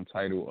streamed on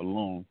Tidal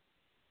alone.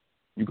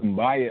 You can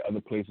buy it other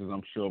places,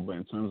 I'm sure, but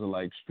in terms of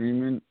like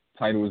streaming,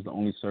 Tidal is the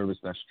only service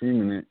that's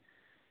streaming it.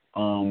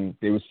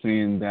 They were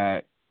saying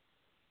that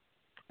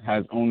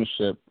has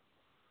ownership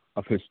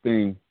of his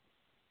thing.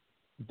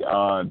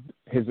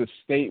 His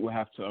estate would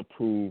have to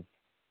approve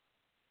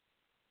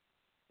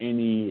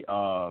any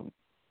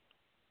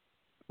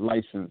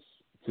license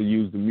to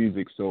use the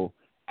music. So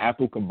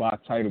Apple could buy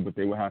Tidal, but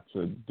they would have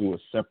to do a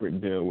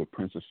separate deal with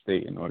Prince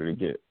Estate in order to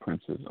get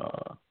Prince's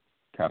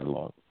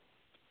catalog.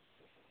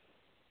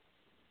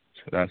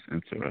 So that's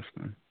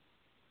interesting.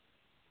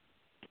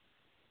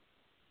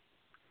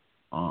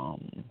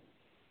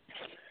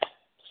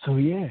 So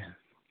yeah,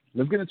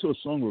 let's get into a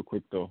song real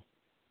quick though.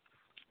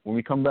 When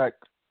we come back,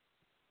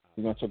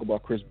 we're gonna talk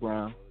about Chris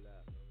Brown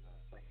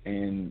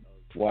and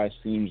why it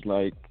seems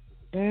like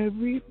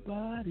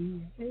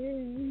everybody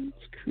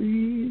hates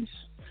Chris.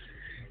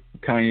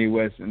 Kanye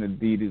West and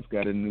Adidas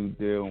got a new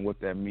deal and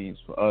what that means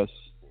for us.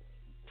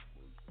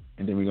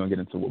 And then we're gonna get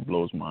into what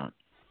blows mine.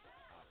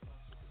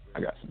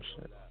 I got some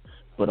shit.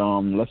 But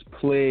let's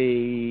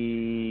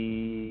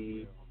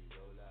play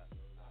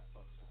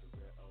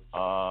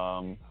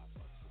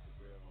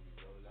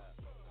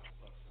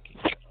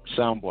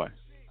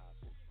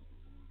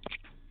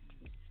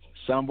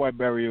Soundboy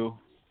Burial.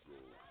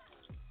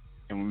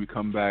 And when we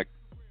come back,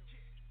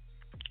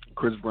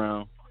 Chris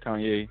Brown,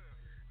 Kanye,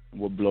 and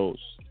what blows.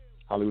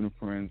 Hollywood and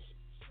Friends,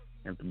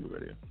 Anthem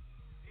Radio.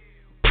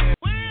 We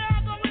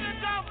are going to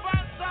jump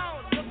and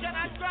sound. You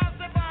cannot cross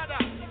the border.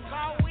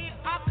 Cause we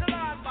are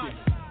cloud, man.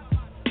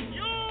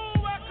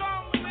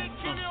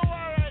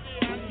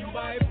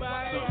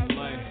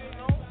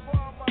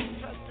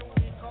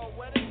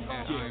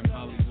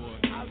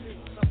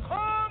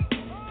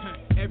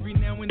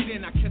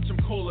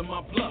 calling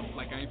my bluff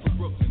like I ain't from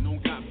Brooklyn,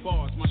 don't got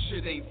bars, my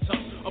shit ain't tough.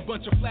 A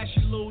bunch of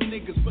flashy little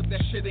niggas, but that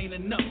shit ain't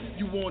enough.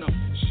 You wanna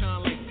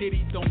shine like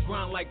Diddy, don't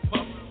grind like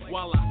Puff.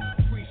 While I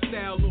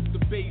freestyle off the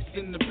bass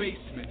in the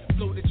basement,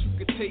 flow that you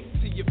could take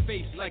to your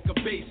face like a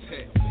bass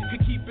head.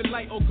 Could keep it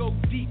light or go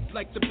deep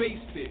like the bass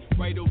did.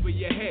 Right over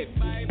your head,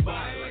 bye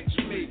bye like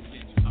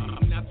Jamaican.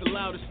 I'm not the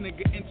loudest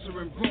nigga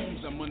entering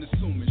rooms, I'm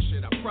unassuming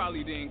shit. I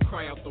probably didn't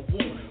cry out the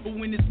womb, but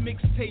when this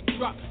mixtape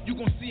drop, you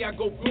gon' see I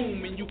go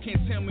boom, and you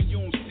can't tell me you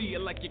don't see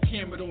it like your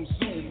camera don't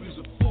zoom. You's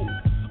a fool,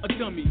 a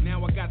dummy.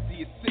 Now I got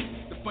the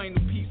assist, the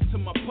final piece to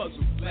my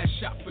puzzle. Last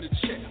shot for the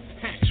check.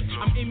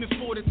 I'm aiming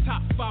for the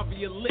top 5 of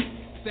your list.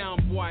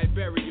 Sound boy,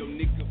 bury your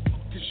nigga,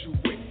 cause you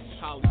with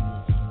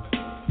Hollywood.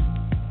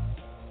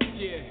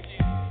 Yeah.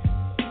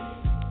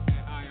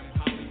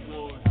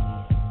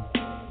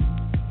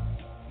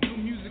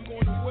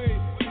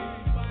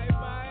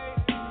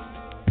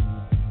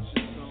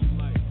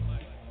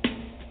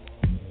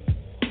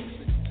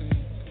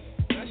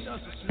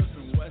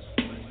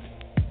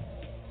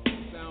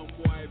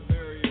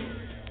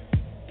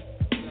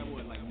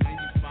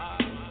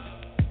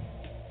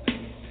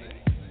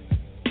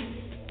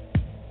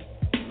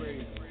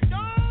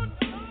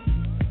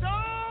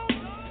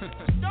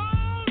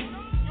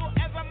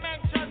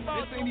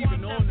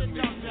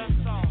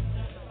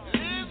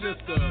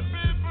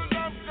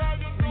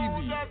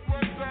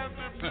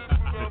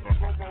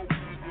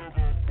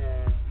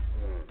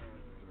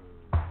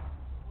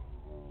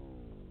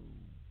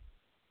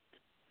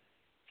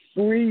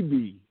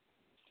 Freebie.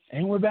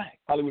 And we're back.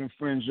 Hollywood and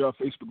Friends, y'all.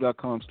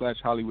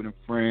 Facebook.com/Hollywood and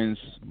Friends.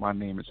 My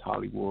name is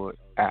Hollywood.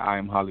 At I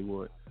am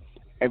Hollywood.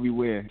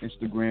 Everywhere.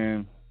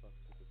 Instagram,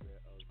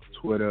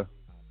 Twitter.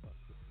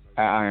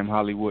 At I am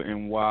Hollywood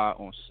NY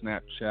on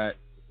Snapchat.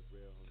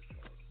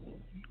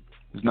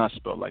 It's not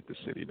spelled like the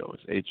city, though.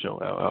 It's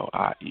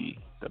HOLLIEWOOD.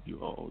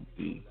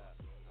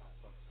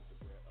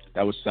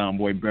 That was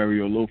Soundboy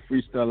Burial. A little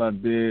freestyle I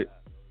did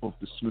off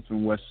the Smith &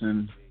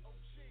 Wesson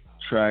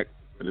track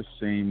for the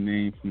same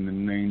name from the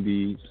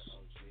 90s.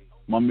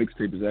 My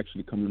mixtape is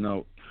actually coming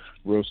out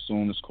real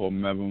soon. It's called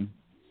Mevem,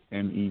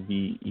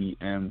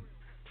 MEVEM,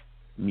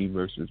 Me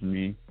Versus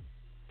Me.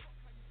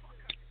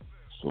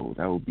 So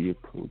that will be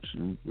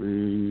approaching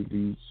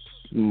really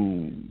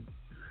soon.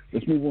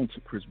 Let's move on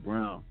to Chris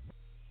Brown.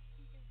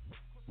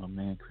 My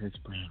man Chris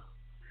Brown.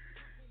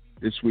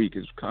 This week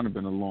has kind of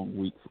been a long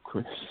week for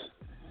Chris.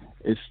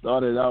 It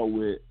started out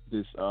with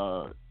this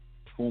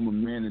former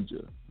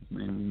manager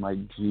named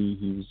Mike G.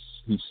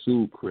 He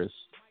sued Chris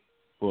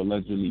for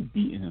allegedly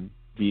beating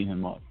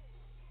him up.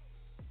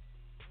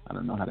 I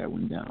don't know how that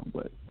went down,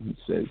 but he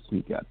says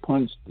he got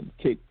punched and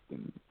kicked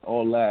and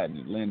all that, and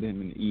it landed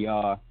him in the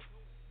ER.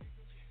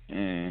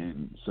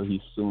 And so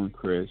he's suing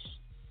Chris.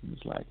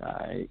 He's like, all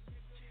right.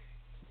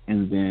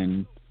 And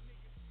then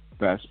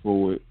fast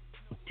forward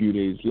a few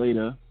days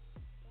later,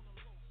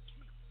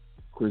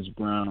 Chris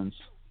Brown's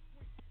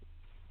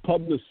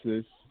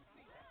publicist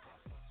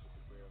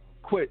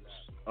quits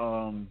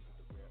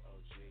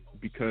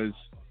because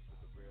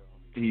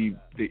she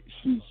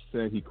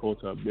said he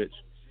called her a bitch,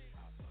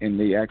 and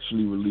they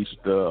actually released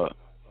the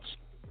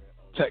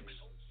text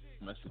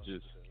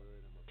messages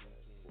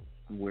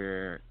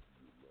where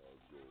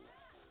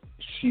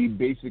she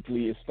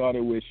basically, it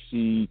started with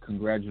she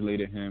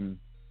congratulated him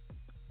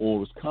or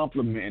was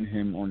complimenting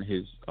him on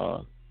his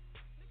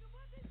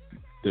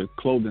the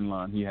clothing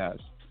line he has,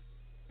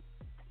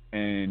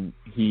 and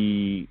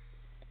he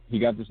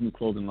got this new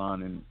clothing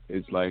line, and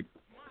it's like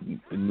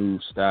a new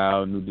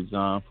style, new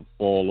design for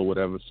fall or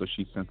whatever. So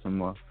she sent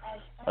him a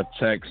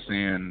text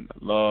saying,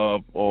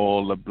 "Love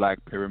all the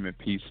Black Pyramid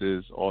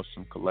pieces,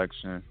 awesome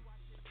collection."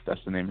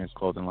 That's the name of his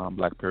clothing line,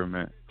 Black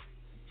Pyramid.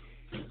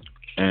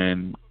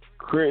 And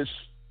Chris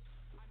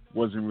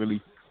wasn't really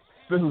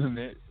feeling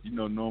it. You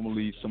know,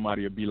 normally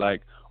somebody would be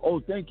like, "Oh,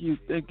 thank you,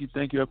 I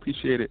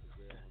appreciate it."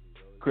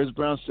 Chris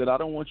Brown said, "I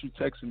don't want you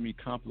texting me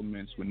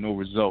compliments with no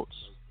results."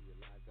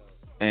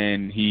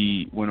 And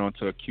he went on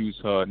to accuse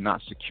her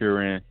not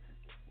securing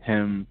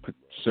him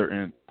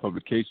certain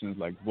publications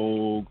like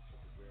Vogue,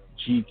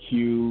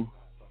 GQ,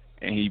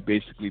 and he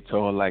basically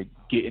told her, like,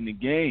 get in the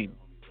game.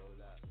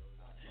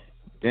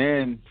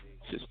 Then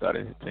shit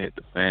started to hit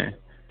the fan.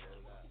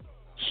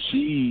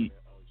 She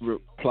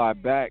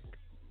replied back,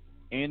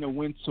 "Anna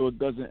Wintour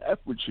doesn't F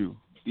with you.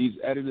 These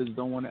editors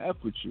don't want to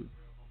F with you.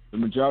 The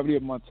majority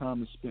of my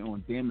time is spent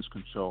on damage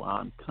control.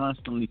 I'm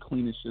constantly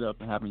cleaning shit up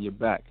and having your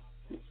back."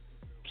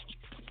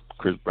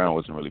 Chris Brown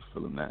wasn't really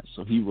feeling that.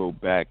 So he wrote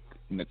back,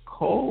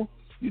 "Nicole,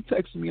 you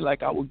texted me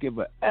like I would give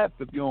a F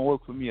if you don't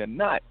work for me or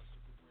not.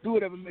 Do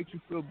whatever makes you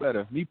feel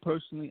better. Me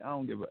personally, I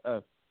don't give a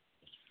F."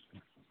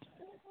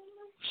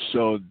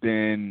 So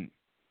then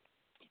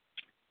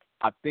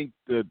I think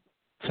the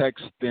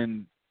text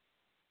then,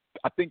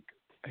 I think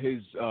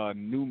his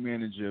new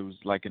manager was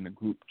like in a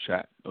group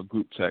chat, a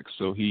group text.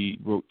 So he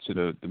wrote to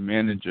the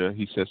manager.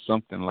 He said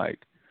something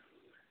like,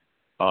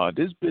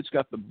 "This bitch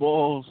got the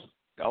balls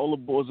got all the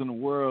boys in the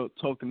world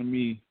talking to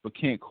me, but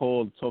can't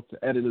call to talk to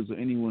editors or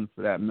anyone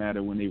for that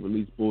matter when they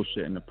release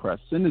bullshit in the press.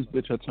 Send this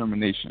bitch her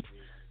termination.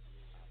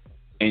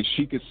 And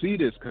she could see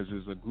this because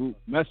it's a group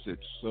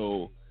message.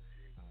 So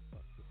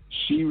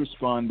she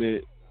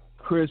responded,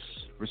 Chris,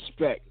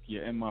 respect,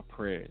 you're in my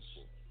prayers.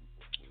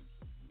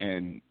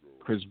 And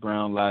Chris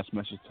Brown last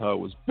message to her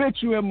was,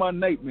 bitch, you in my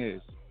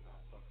nightmares.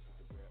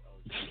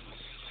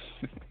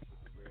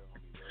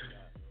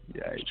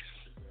 Yikes.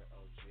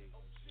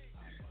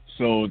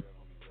 So,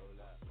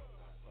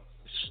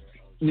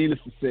 needless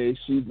to say,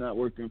 she's not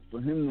working for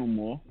him no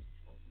more.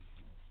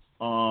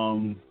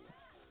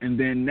 And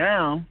then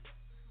now,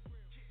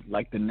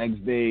 like the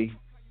next day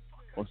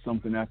or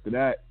something after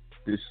that,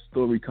 this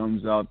story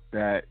comes out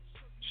that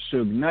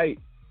Suge Knight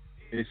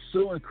is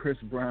suing Chris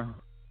Brown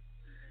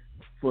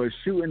for a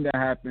shooting that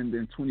happened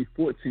in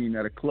 2014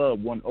 at a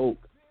club, One Oak.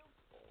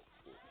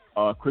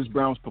 Chris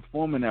Brown was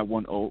performing at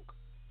One Oak.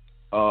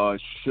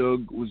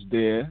 Suge was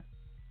there.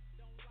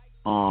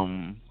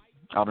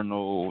 I don't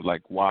know,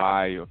 like,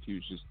 why, or if he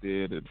was just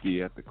there to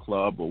be at the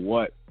club or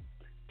what.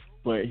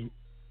 But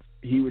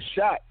he was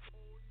shot.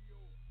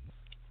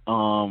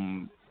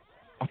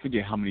 I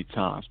forget how many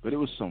times, but it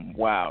was some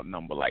wild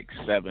number, like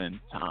 7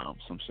 times,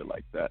 some shit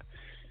like that.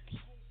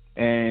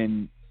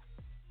 And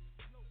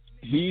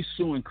he's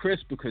suing Chris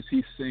because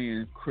he's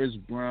saying Chris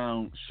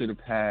Brown should have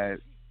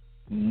had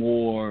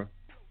more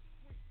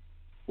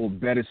or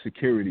better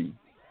security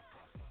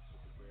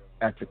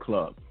at the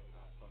club.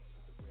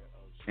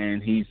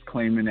 And he's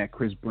claiming that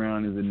Chris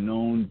Brown is a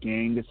known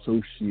gang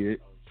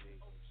associate.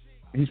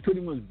 He's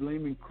pretty much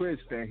blaming Chris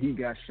that he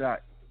got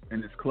shot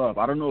in this club.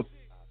 I don't know if,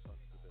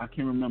 I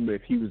can't remember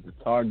if he was the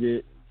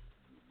target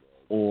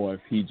or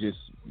if he just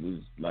was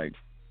like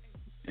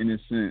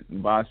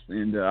innocent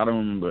bystander. I don't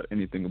remember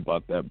anything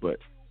about that, but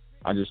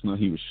I just know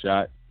he was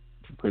shot.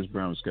 Chris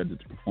Brown was scheduled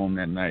to perform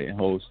that night and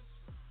host,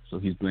 so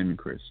he's blaming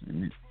Chris.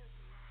 And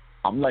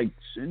I'm like,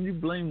 shouldn't you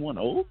blame One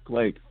Oak?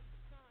 Like,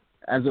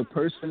 as a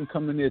person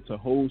coming there to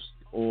host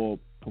or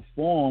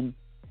perform,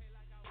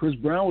 Chris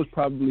Brown was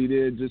probably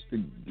there just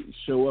to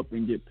show up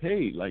and get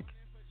paid. Like,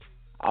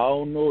 I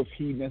don't know if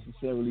he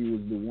necessarily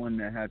was the one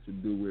that had to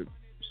do with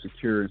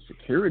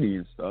security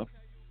and stuff.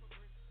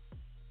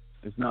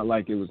 It's not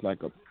like it was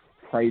like a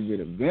private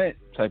event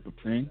type of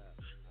thing.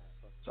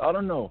 So I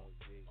don't know.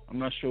 I'm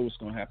not sure what's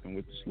going to happen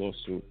with this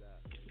lawsuit.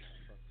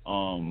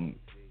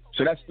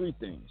 So that's 3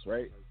 things,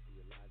 right?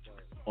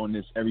 On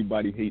this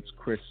everybody hates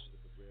Chris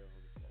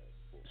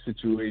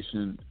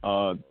situation.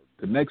 The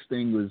next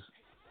thing was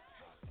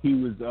he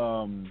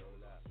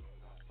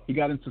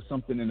got into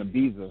something in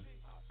Ibiza.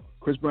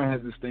 Chris Brown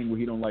has this thing where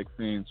he don't like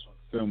fans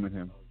filming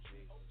him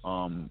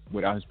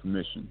without his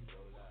permission.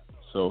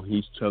 So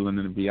he's chilling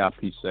in the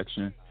VIP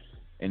section,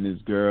 and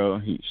this girl,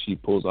 she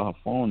pulls out her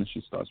phone and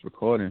she starts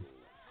recording.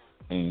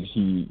 And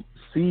he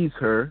sees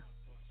her,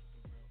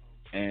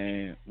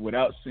 and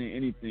without saying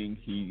anything,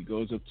 he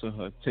goes up to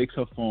her, takes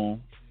her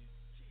phone,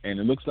 and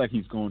it looks like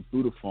he's going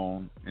through the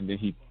phone, and then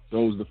he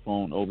throws the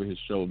phone over his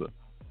shoulder.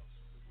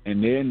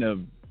 And they're in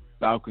the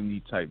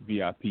balcony type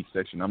VIP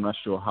section. I'm not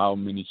sure how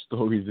many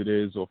stories it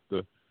is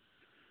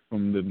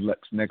from the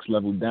next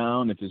level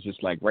down, if it's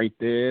just like right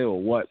there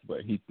or what,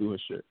 but he threw her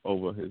shit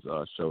over his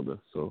shoulder.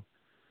 So,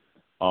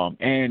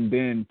 and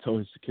then told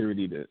his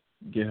security to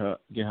get her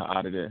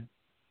out of there.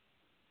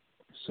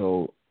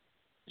 So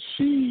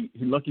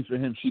lucky for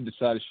him, she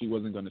decided she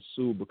wasn't going to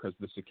sue because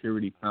the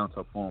security found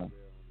her phone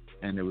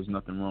and there was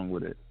nothing wrong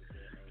with it.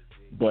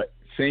 But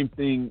same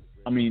thing,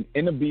 I mean,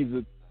 in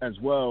Ibiza as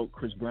well,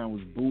 Chris Brown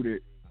was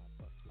booted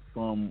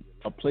from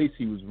a place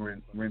he was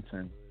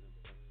renting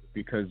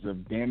because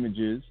of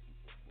damages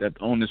that the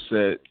owner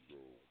said,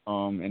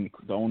 and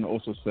the owner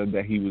also said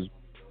that he was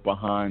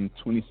behind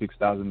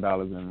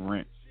 $26,000 in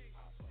rent,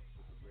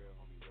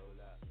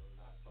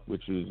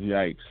 which is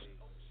yikes.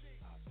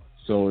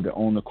 So the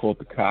owner called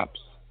the cops.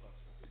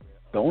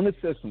 The owner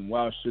said some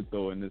wild shit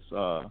though in this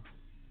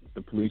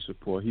the police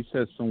report. He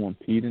said someone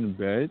peed in the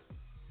bed,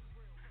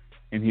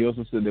 and he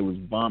also said there was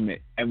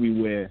vomit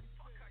everywhere,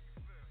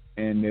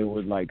 and there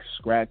were like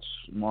scratch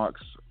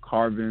marks,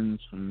 carvings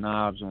from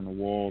knives on the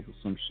walls or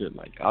some shit.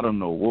 Like, I don't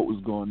know what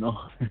was going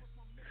on,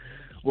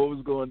 what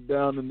was going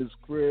down in this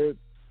crib,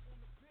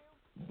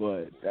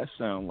 but that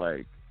sounds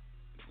like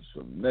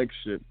some next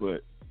shit.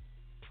 But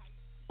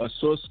a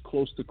source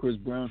close to Chris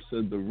Brown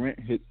said the rent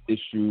hit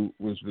issue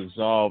was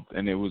resolved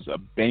and it was a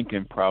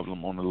banking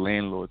problem on the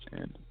landlord's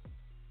end.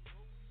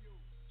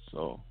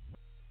 So,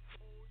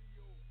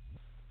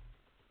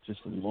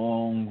 just a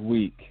long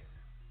week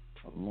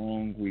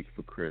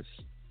for Chris.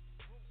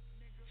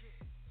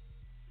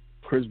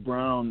 Chris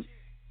Brown,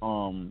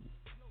 I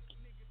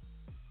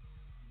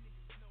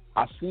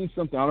seen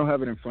something, I don't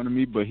have it in front of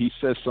me, but he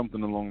says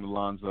something along the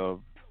lines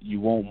of, "You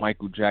won't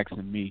Michael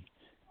Jackson me."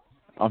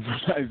 I'm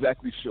not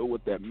exactly sure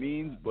what that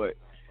means, but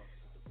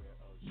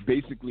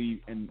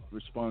basically in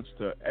response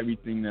to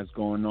everything that's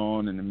going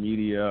on in the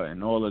media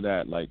and all of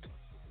that, like,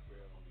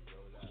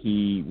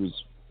 he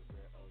was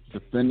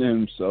defending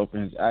himself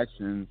and his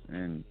actions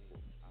and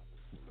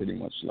pretty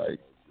much like,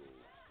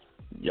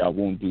 y'all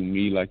won't do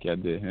me like y'all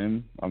did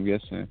him, I'm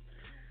guessing.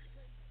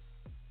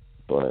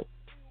 But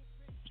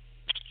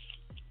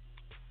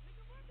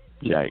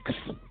yikes.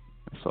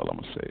 That's all I'm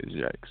going to say is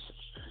yikes.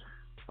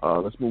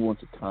 Let's move on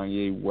to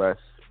Kanye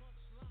West.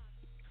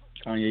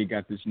 Kanye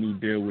got this new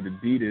deal with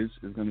Adidas.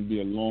 It's going to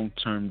be a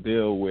long-term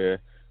deal where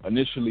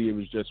initially it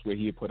was just where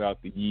he had put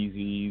out the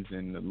Yeezys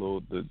and the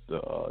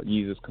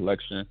Yeezus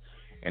collection,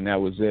 and that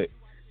was it.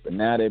 But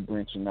now they're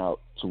branching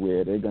out to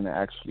where they're going to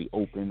actually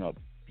open up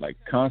like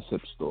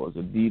concept stores,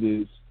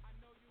 Adidas,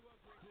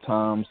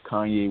 Tom's,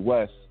 Kanye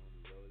West,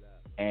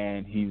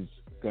 and he's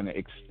going to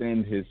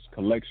extend his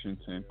collection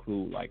to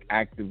include like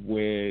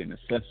activewear and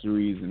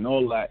accessories and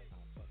all that.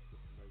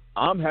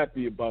 I'm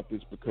happy about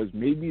this because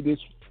maybe this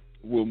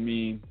will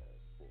mean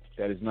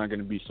that it's not going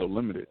to be so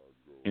limited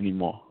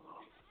anymore.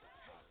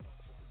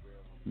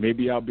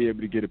 Maybe I'll be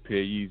able to get a pair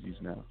of Yeezys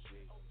now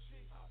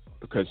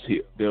because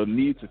they'll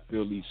need to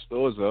fill these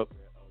stores up.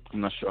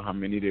 I'm not sure how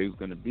many there's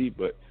going to be,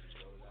 but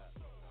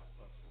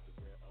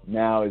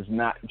now it's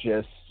not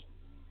just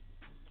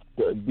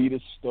the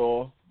Adidas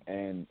store,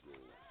 and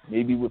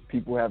maybe with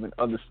people having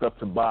other stuff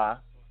to buy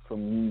from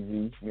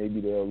Yeezy,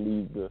 maybe they'll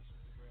leave the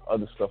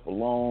other stuff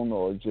alone,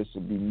 or just to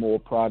be more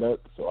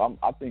product. So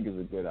I think it's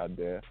a good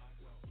idea.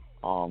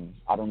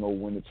 I don't know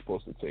when it's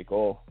supposed to take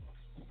off,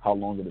 how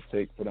long it'll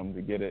take for them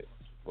to get it,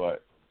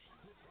 but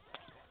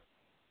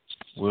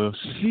we'll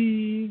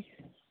see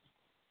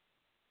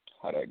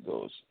how that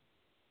goes.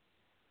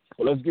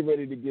 Well, let's get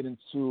ready to get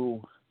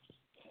into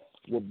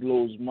what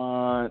blows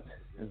mind.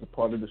 As a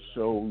part of the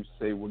show, we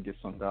say what gets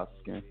under our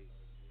skin,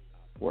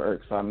 what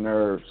irks our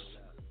nerves.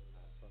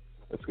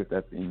 Let's get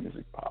that theme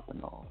music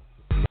popping on.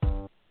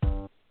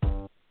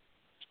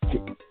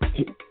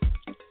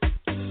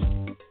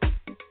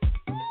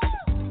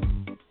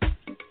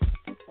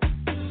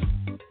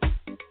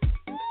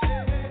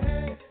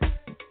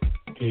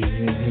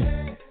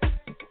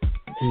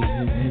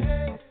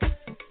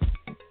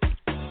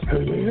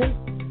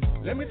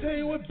 Let me tell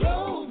you what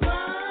blows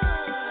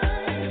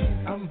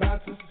mine. I'm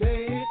about to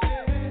say it.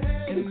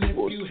 And if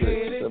you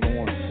hate it,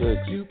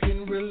 you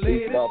can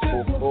relate it.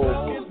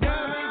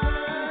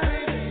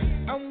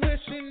 I'm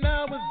wishing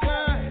I was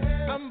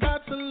blind. I'm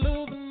about to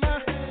lose my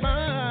mind.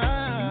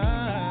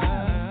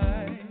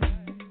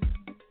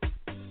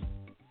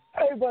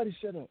 Everybody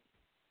shut up.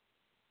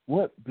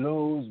 What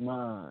blows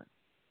mine?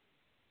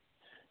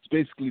 It's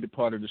basically the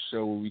part of the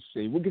show where we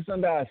say, what gets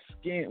under our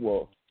skin?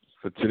 Well,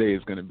 for today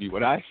is going to be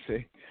what I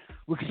say.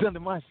 What gets under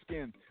my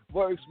skin?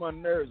 What irks my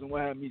nerves and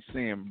what had me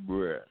saying,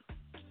 bruh.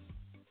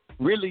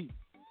 Really?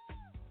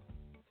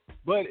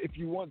 But if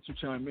you want to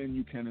chime in,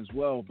 you can as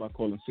well by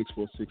calling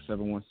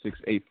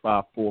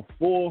 646-716-8544.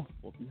 Or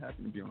if you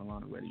happen to be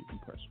online already, you can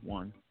press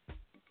 1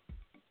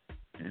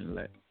 and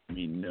let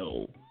me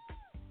know.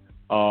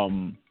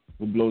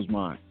 What blows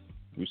mine?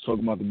 We was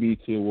talking about the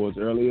BET Awards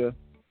earlier.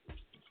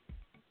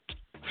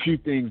 A few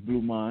things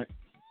blew mine.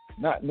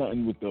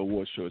 Nothing with the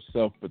award show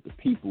itself, but the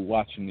people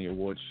watching the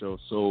award show.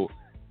 So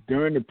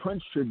during the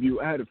Prince tribute,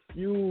 I had a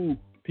few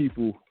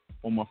people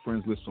on my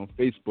friends list on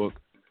Facebook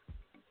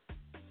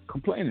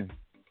complaining.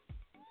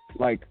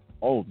 Like,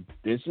 oh,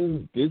 this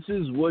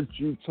is what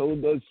you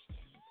told us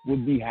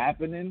would be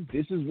happening?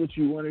 This is what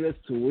you wanted us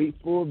to wait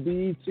for,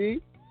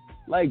 BET?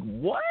 Like,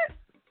 what?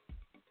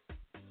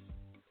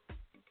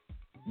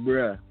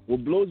 Bruh,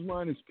 what blows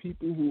mine is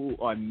people who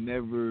are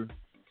never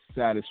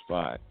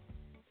satisfied.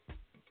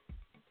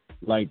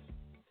 Like,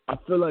 I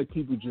feel like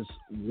people just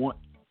want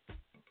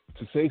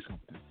to say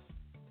something.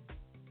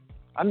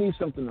 I need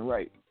something to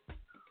write.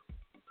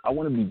 I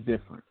want to be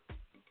different.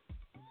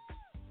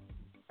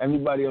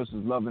 Everybody else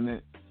is loving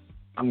it.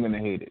 I'm going to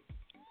hate it.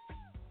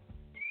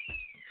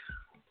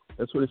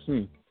 That's what it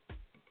seems.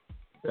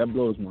 That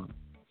blows mine.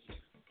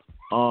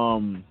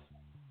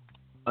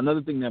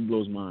 Another thing that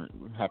blows mine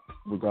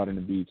regarding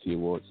the BET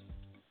Awards,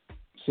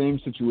 same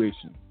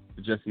situation,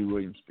 the Jesse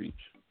Williams speech.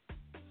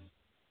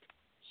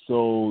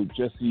 So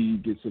Jesse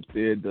gets up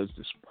there, does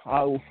this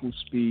powerful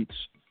speech,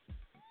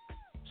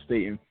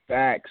 stating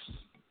facts,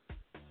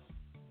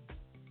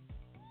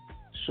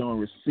 showing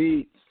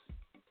receipts.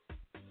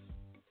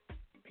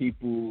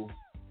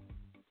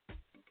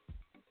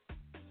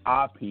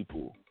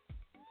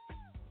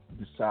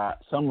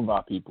 Some of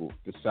our people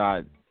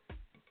decide,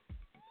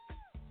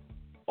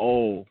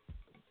 oh,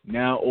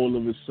 now all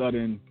of a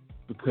sudden,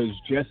 because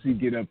Jesse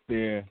get up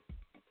there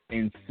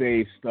and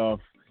say stuff,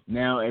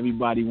 now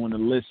everybody want to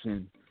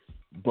listen.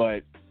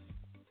 But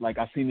like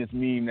I seen this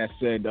meme that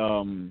said,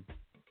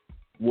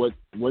 what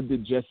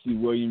did Jesse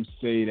Williams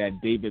say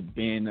that David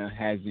Banner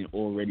hasn't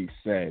already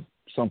said?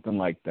 Something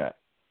like that.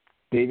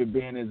 David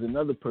Banner is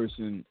another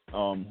person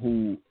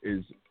who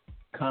is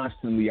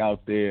constantly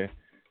out there,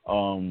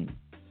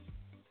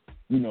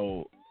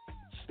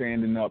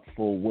 standing up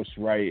for what's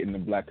right in the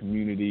black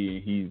community.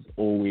 He's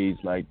always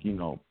like,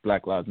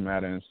 Black Lives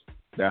Matter and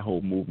that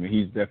whole movement.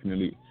 He's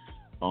definitely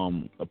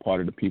a part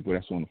of the people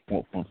that's on the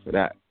forefront for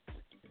that.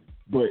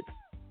 But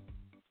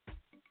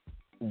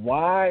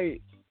why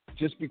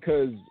just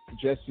because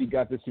Jesse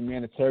got this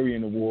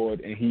humanitarian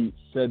award and he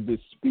said this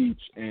speech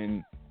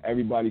and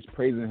everybody's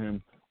praising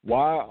him,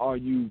 why are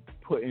you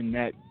putting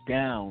that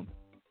down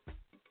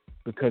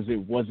because it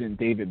wasn't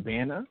David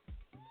Banner?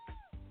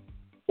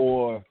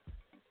 Or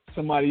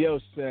somebody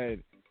else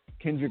said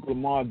Kendrick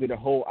Lamar did a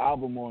whole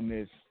album on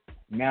this.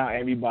 Now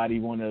everybody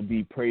want to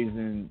be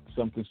praising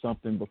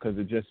something because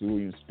of Jesse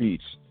Williams'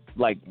 speech.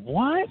 Like,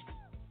 what?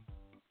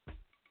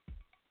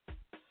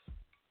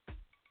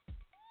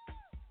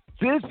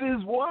 This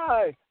is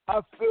why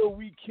I feel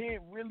we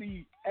can't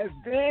really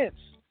advance.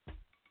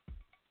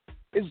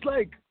 It's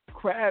like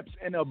crabs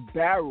in a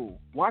barrel.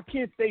 Why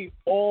can't they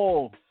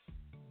all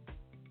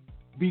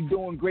be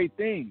doing great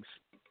things?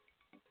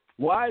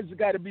 Why has it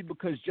got to be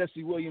because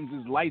Jesse Williams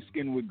is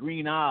light-skinned with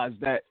green eyes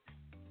that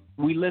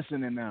we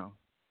listening now?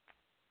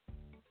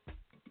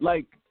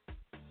 Like,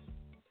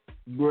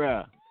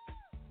 bruh.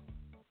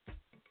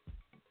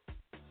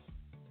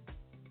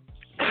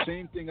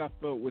 Same thing I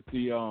felt with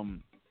the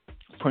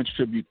Prince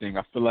tribute thing.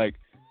 I feel like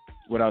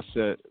what I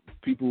said,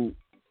 people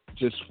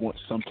just want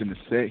something to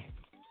say.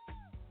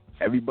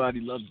 Everybody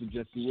loves the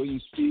Jesse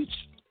Williams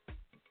speech.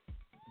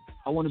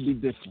 I want to be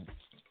different.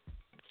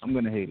 I'm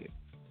gonna hate it.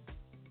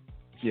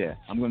 Yeah,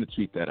 I'm gonna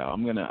tweet that out.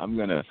 I'm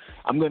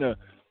gonna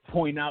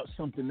point out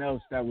something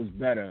else that was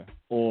better,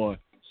 or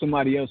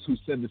somebody else who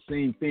said the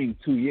same thing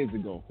 2 years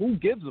ago. Who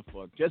gives a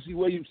fuck? Jesse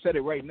Williams said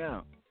it right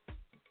now,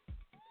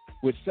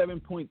 with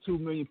 7.2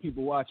 million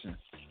people watching.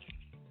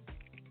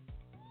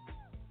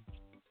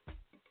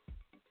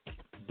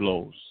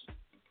 Blows.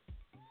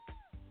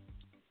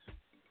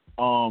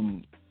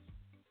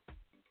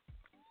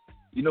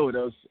 You know what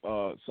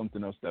else?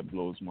 Something else that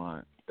blows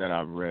mine that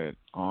I read.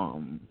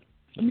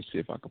 Let me see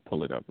if I can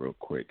pull it up real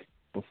quick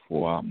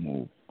before I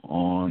move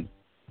on.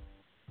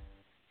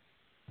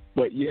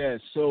 But yeah,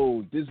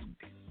 so this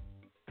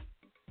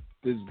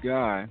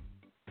guy.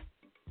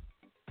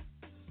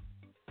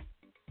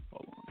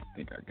 Hold on, I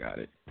think I got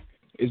it.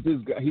 Is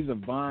this guy? He's a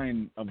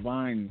Vine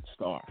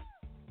star.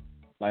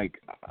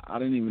 Like, I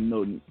didn't even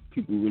know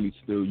people really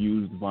still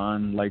use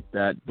Vine like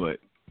that, but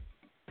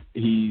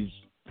he's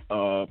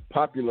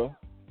popular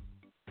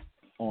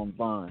on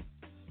Vine.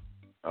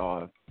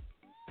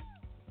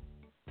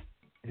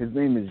 His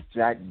name is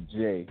Jack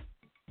J.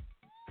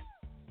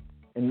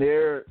 And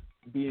they're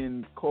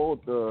being called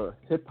the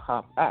Hip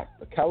Hop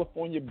Act, a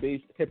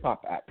California-based hip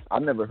hop act.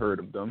 I've never heard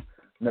of them,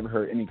 never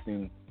heard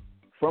anything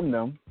from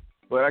them,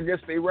 but I guess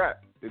they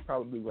rap. They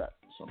probably rap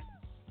something.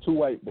 Two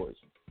white boys.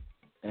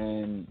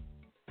 And,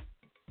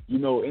 you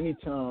know,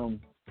 anytime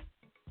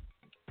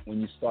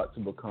when you start to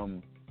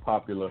become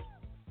popular,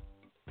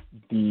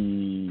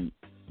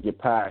 your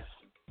past,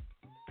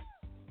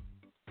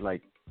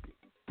 like,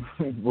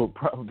 will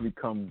probably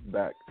come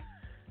back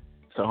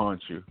to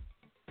haunt you.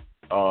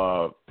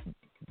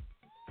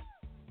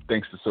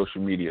 Thanks to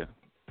social media.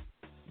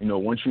 You know,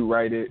 once you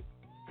write it,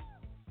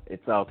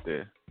 it's out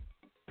there.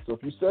 So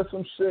if you said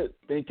some shit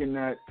thinking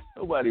that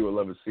nobody will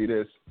ever see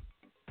this,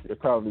 they're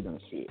probably going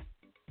to see it.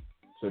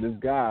 So this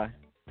guy,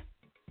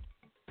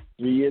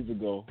 3 years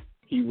ago,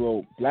 he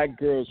wrote, "Black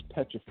girls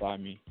petrify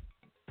me."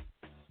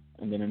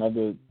 And then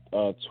another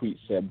tweet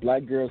said,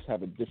 "Black girls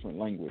have a different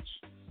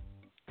language."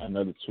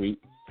 Another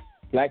tweet,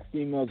 "Black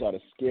females are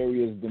the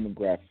scariest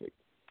demographic."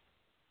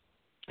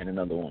 And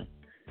another one,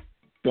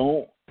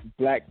 Don't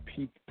black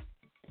people,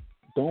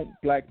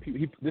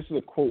 this is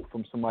a quote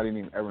from somebody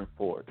named Aaron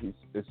Ford.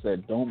 It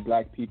said, "Don't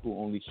black people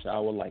only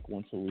shower like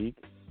once a week?"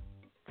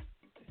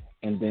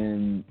 And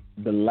then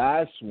the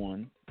last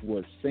one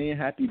was saying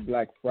Happy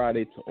Black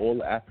Friday to all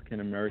the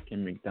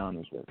African-American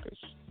McDonald's workers.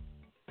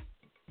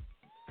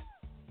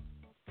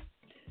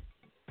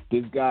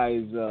 This guy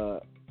is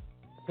a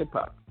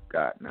hip-hop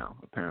guy now,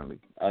 apparently.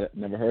 I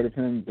never heard of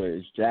him, but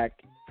it's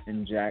Jack,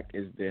 and Jack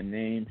is their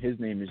name. His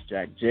name is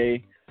Jack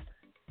J.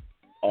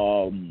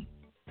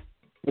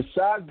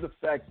 Besides the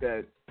fact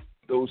that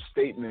those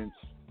statements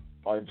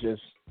are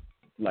just,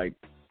 like,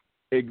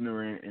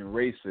 ignorant and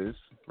racist,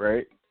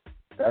 right?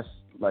 That's,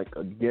 like,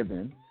 a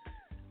given.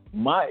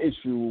 My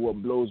issue,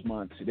 what blows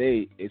mine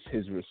today, is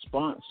his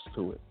response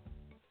to it.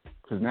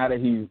 Because now that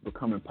he's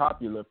becoming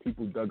popular,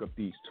 people dug up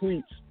these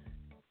tweets.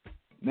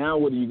 Now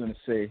what are you going to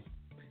say?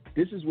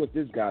 This is what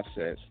this guy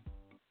says.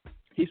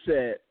 He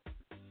said,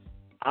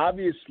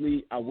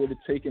 "Obviously, I would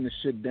have taken the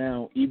shit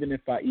down even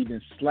if I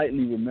even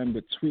slightly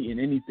remember tweeting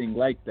anything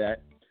like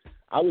that.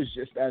 I was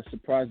just as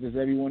surprised as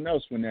everyone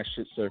else when that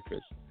shit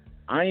surfaced.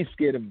 I ain't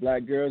scared of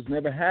black girls,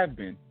 never have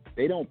been.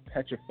 They don't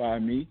petrify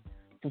me.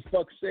 For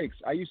fuck's sakes,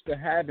 I used to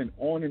have an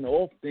on and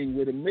off thing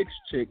with a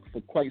mixed chick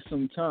for quite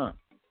some time.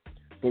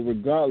 But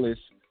regardless,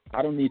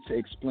 I don't need to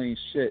explain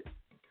shit.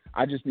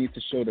 I just need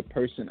to show the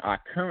person I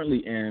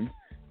currently am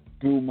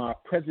through my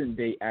present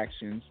day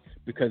actions,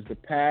 because the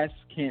past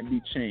can't be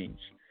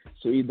changed.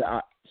 So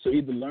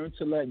either learn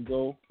to let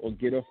go or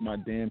get off my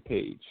damn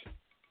page."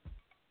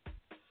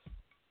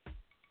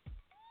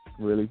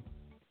 Really?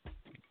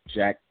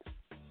 Jack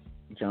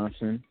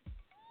Johnson?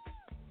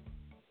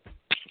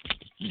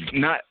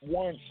 Not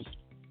once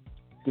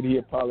did he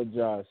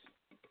apologize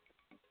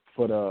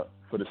for the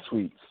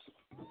tweets.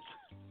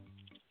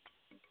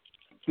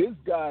 This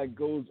guy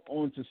goes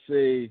on to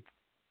say,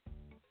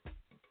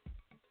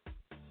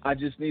 I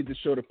just need to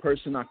show the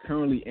person I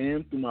currently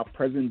am through my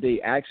present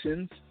day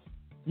actions.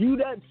 You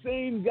that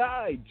same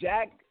guy,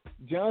 Jack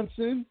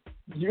Johnson.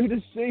 You're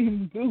the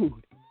same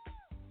dude.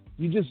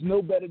 You just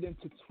know better than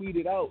to tweet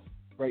it out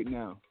right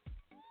now.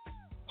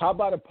 How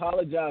about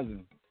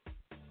apologizing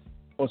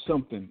or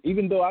something?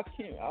 Even though I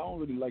don't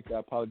really like the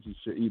apology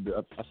shit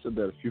either. I said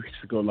that a few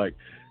weeks ago, like,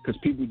 because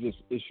people just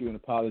issue an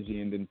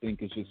apology and then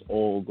think it's just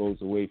all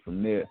goes away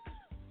from there.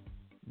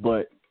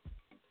 But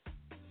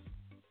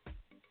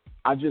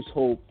I just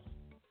hope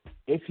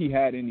if he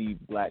had any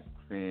black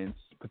fans,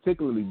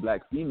 particularly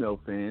black female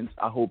fans,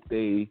 I hope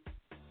they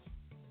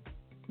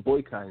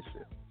boycott his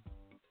shit.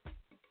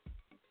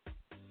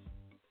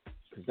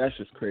 Because that's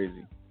just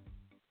crazy.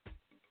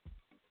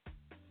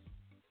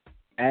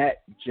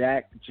 At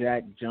Jack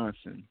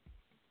Johnson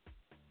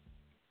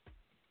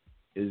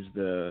is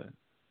the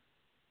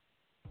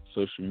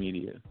social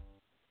media.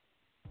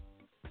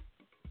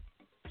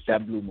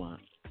 That blew mine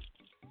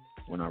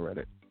when I read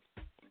it.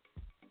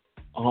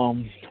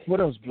 What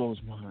else blows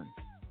mine?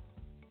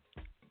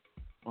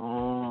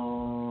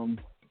 On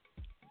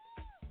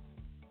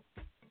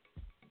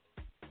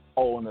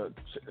the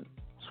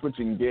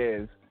switching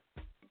gears.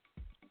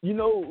 You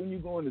know when you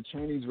go in a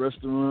Chinese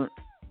restaurant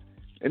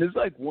and it's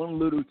like one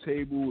little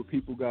table where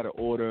people got to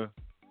order,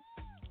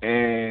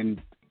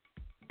 and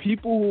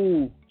people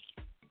who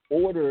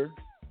order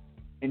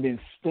and then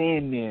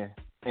stand there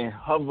and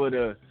hover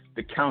the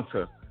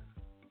counter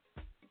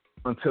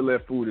until their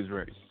food is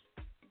ready.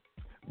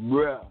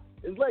 Bruh,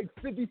 it's like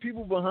 50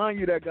 people behind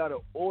you that got to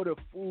order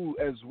food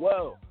as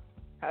well.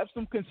 Have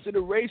some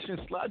consideration.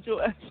 Slide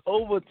your ass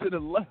over to the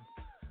left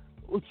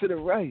or to the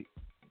right.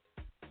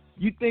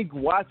 You think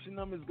watching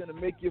them is going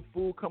to make your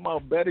food come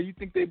out better? You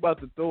think they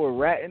about to throw a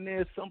rat in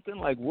there or something?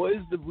 Like, what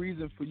is the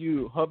reason for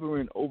you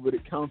hovering over the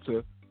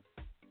counter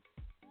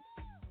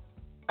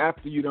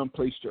after you done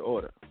placed your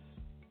order?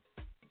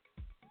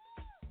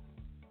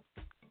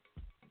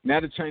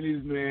 Now the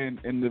Chinese man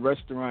in the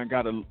restaurant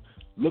got to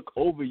look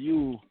over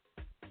you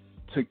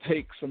to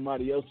take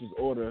somebody else's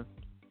order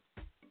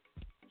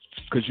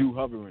because you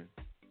hovering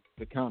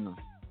the counter.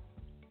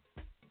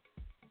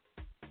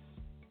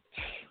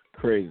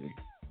 Crazy.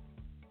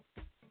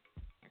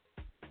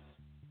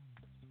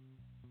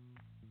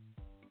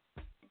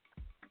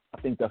 I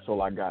think that's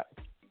all I got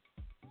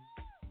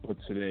for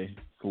today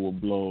for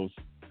what blows.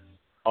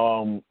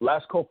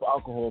 Last call for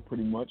alcohol,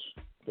 pretty much,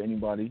 for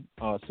anybody.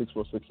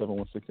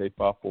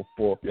 646-716-8544.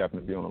 If you happen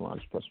to be on the line,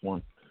 just press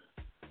 1.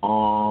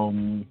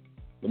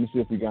 Let me see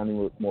if we got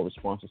any more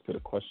responses to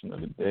the question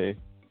of the day,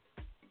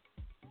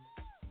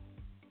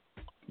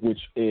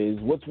 which is,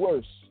 what's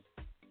worse,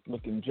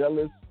 looking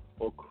jealous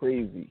or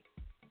crazy?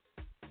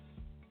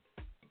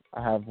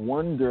 I have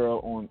one girl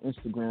on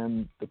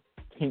Instagram, the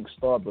Pink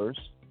Starburst,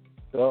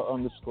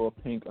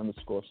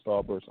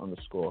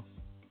 _Pink_Starburst_.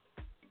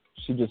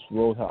 She just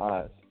rolled her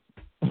eyes.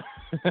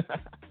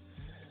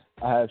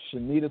 I have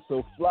Shanita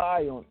So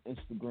Fly on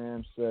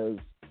Instagram, says,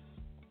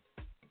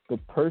 the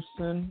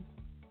person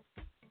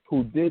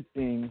who did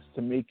things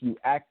to make you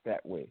act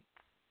that way.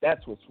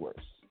 That's what's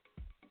worse.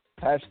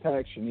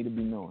 Hashtag Shanita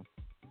be known.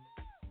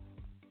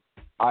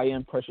 I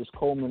am Precious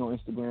Coleman on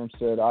Instagram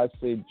said, I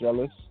say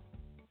jealous.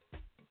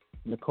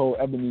 Nicole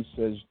Ebony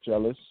says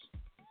jealous.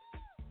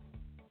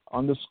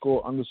 ___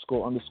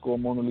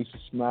 Mona Lisa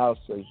Smile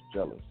says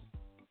jealous.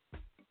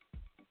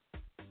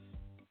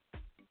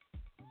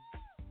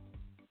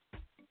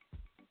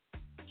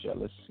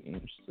 Jealous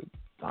seems to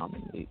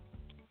dominate.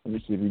 Let me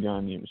see if we got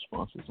any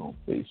responses on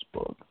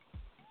Facebook.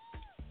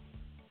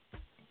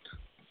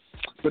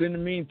 But in the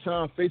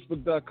meantime,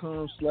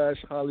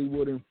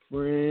 Facebook.com/Hollywood and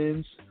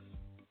Friends.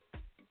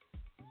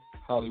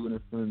 Hollywood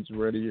and Friends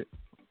Radio.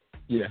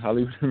 Yeah,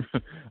 Hollywood. I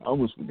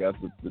almost forgot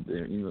the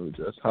damn email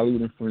address.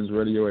 Hollywood and Friends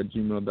Radio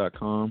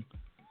 @gmail.com,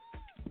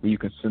 where you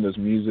can send us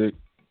music.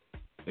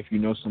 If you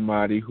know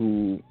somebody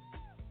who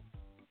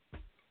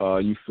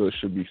you feel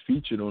should be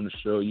featured on the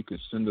show, you can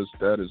send us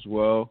that as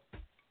well.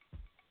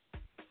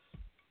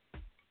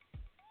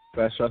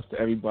 Fast shouts to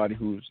everybody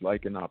who's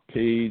liking our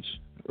page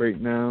right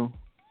now.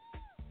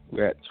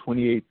 We're at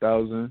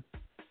 28,000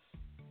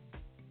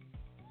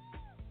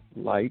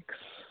 likes.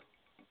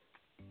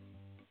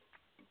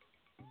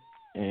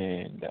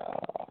 And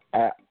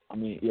I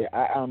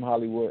am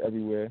Hollywood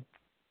everywhere.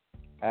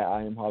 At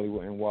I am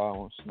Hollywood NY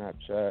on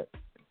Snapchat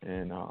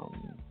and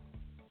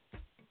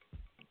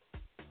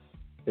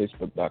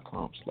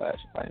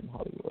Facebook.com/I am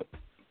Hollywood.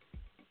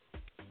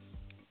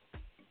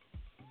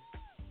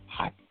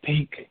 I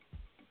think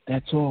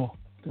that's all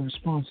the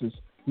responses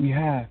we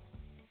have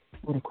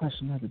for the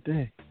question of the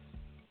day.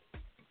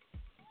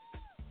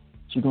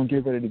 So we're going to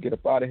get ready to get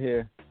up out of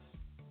here.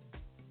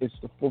 It's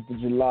the 4th of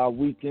July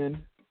weekend,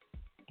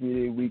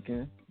 3-day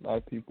weekend. A lot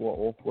of people are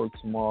off work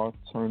tomorrow.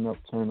 Turn up,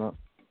 turn up,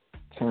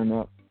 turn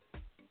up.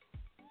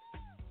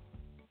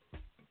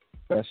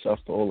 Best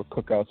shouts to all the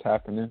cookouts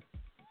happening.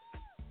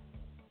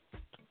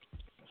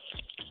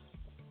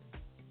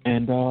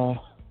 And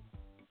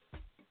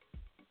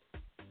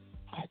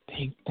I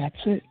think that's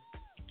it.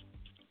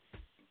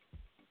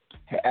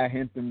 At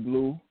Hampton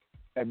Blue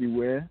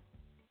everywhere.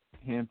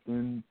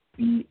 Hampton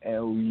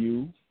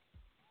BLU.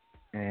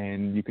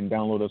 And you can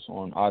download us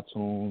on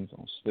iTunes,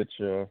 on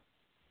Stitcher,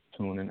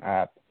 TuneIn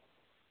app.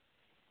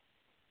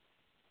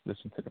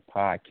 Listen to the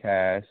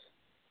podcast.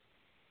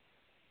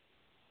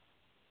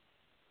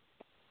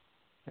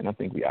 And I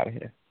think we out of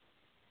here.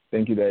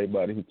 Thank you to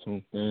everybody who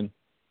tuned in.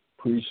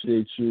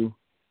 Appreciate you.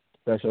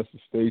 Special to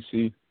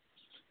Stacy,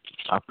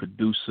 our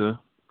producer.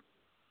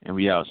 And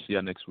we out. See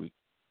y'all next week.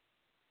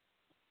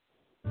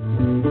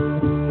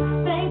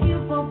 Thank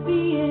you for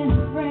being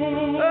a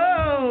friend.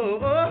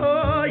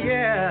 Oh,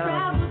 yeah.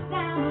 Travel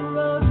down the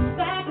road and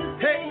back again.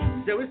 Hey,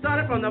 so we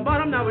started from the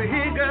bottom, now we're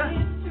here, girl.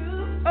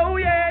 Oh,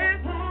 yeah.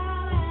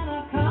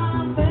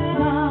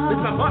 This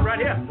is my butt right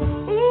here.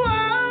 Ooh,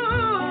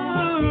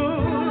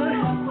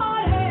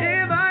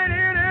 if I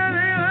did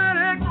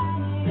everything,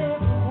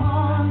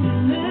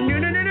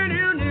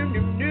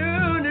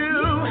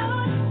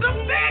 the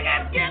bigger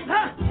it gets,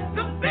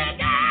 the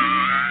bigger.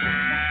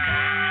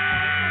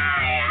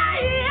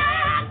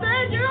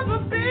 Thank you for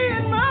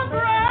being my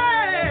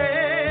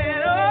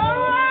friend.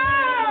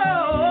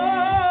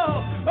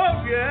 Oh,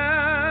 yeah.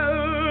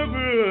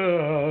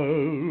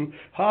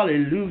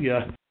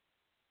 Hallelujah.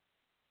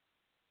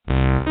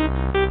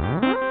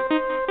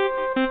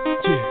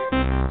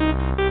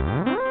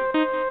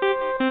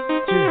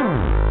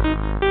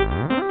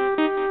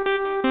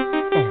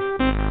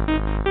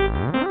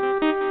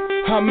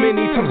 How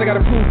many times I gotta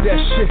prove that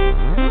shit?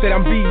 That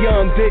I'm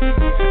beyond it.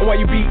 And while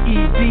you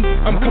BED,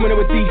 I'm coming in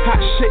with the hot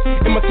shit.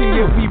 In my team,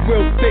 yeah, we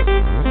real thick.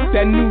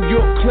 That New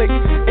York click.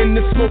 And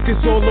the smoke is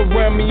all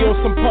around me on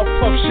some puff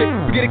shit.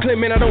 You get it clear,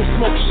 man, I don't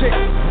smoke shit.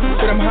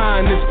 But I'm high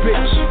in this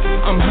bitch.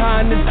 I'm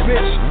high in this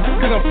bitch.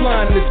 Cause I'm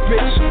flying this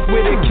bitch.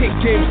 With a kick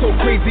game so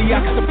crazy,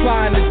 I can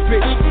supply in this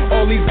bitch.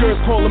 All these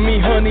girls calling me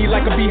honey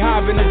like a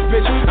beehive in this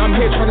bitch. I'm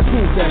here trying to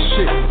prove that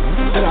shit.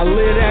 That I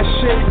live that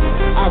shit.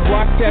 I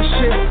rock that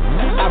shit.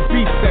 I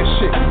beat that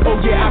shit. Oh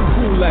yeah, I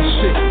cool that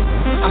shit.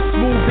 I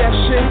smooth that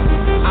shit.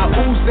 I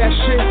ooze that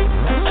shit.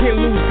 Can't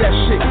lose that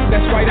shit.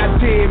 That's right, I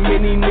dare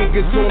many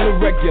niggas on the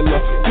regular.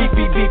 Beep,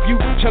 beep, beep, you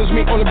challenge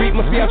me on the beat,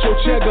 must be out your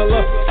cheddar.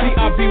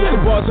 CIB with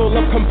the bars, all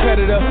up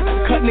competitor.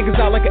 Cut niggas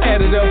out like an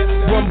editor.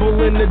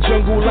 Rumble in the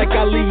jungle like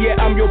Ali, yeah,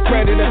 I'm your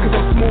predator. Cause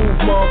I'm smooth,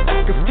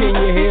 motherfuckers, can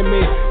you hear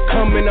me?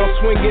 Coming out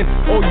swinging,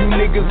 all you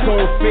niggas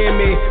gon' fear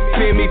me.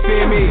 Fear me,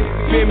 fear me,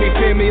 fear me,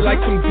 fear me.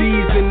 Like some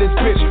D's in this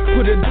bitch.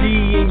 Put a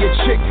D in your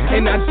chick,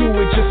 and I do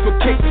it just for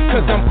kicks.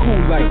 Cause I'm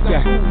cool like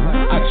that.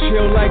 I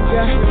chill like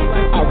that.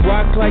 I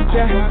rock like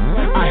that.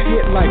 I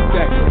hit like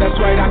that. That's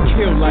right, I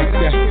kill like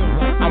that.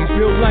 I'm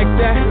built like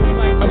that.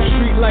 I'm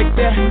street like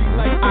that.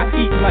 I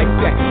eat like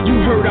that. You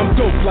heard I'm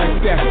dope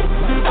like that.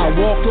 I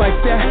walk like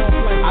that.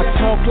 I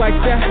talk like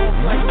that.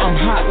 I'm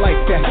hot like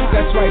that.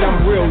 That's right,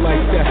 I'm real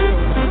like that.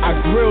 I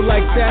grill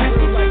like that.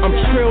 I'm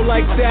trill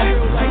like that.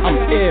 I'm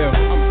ill.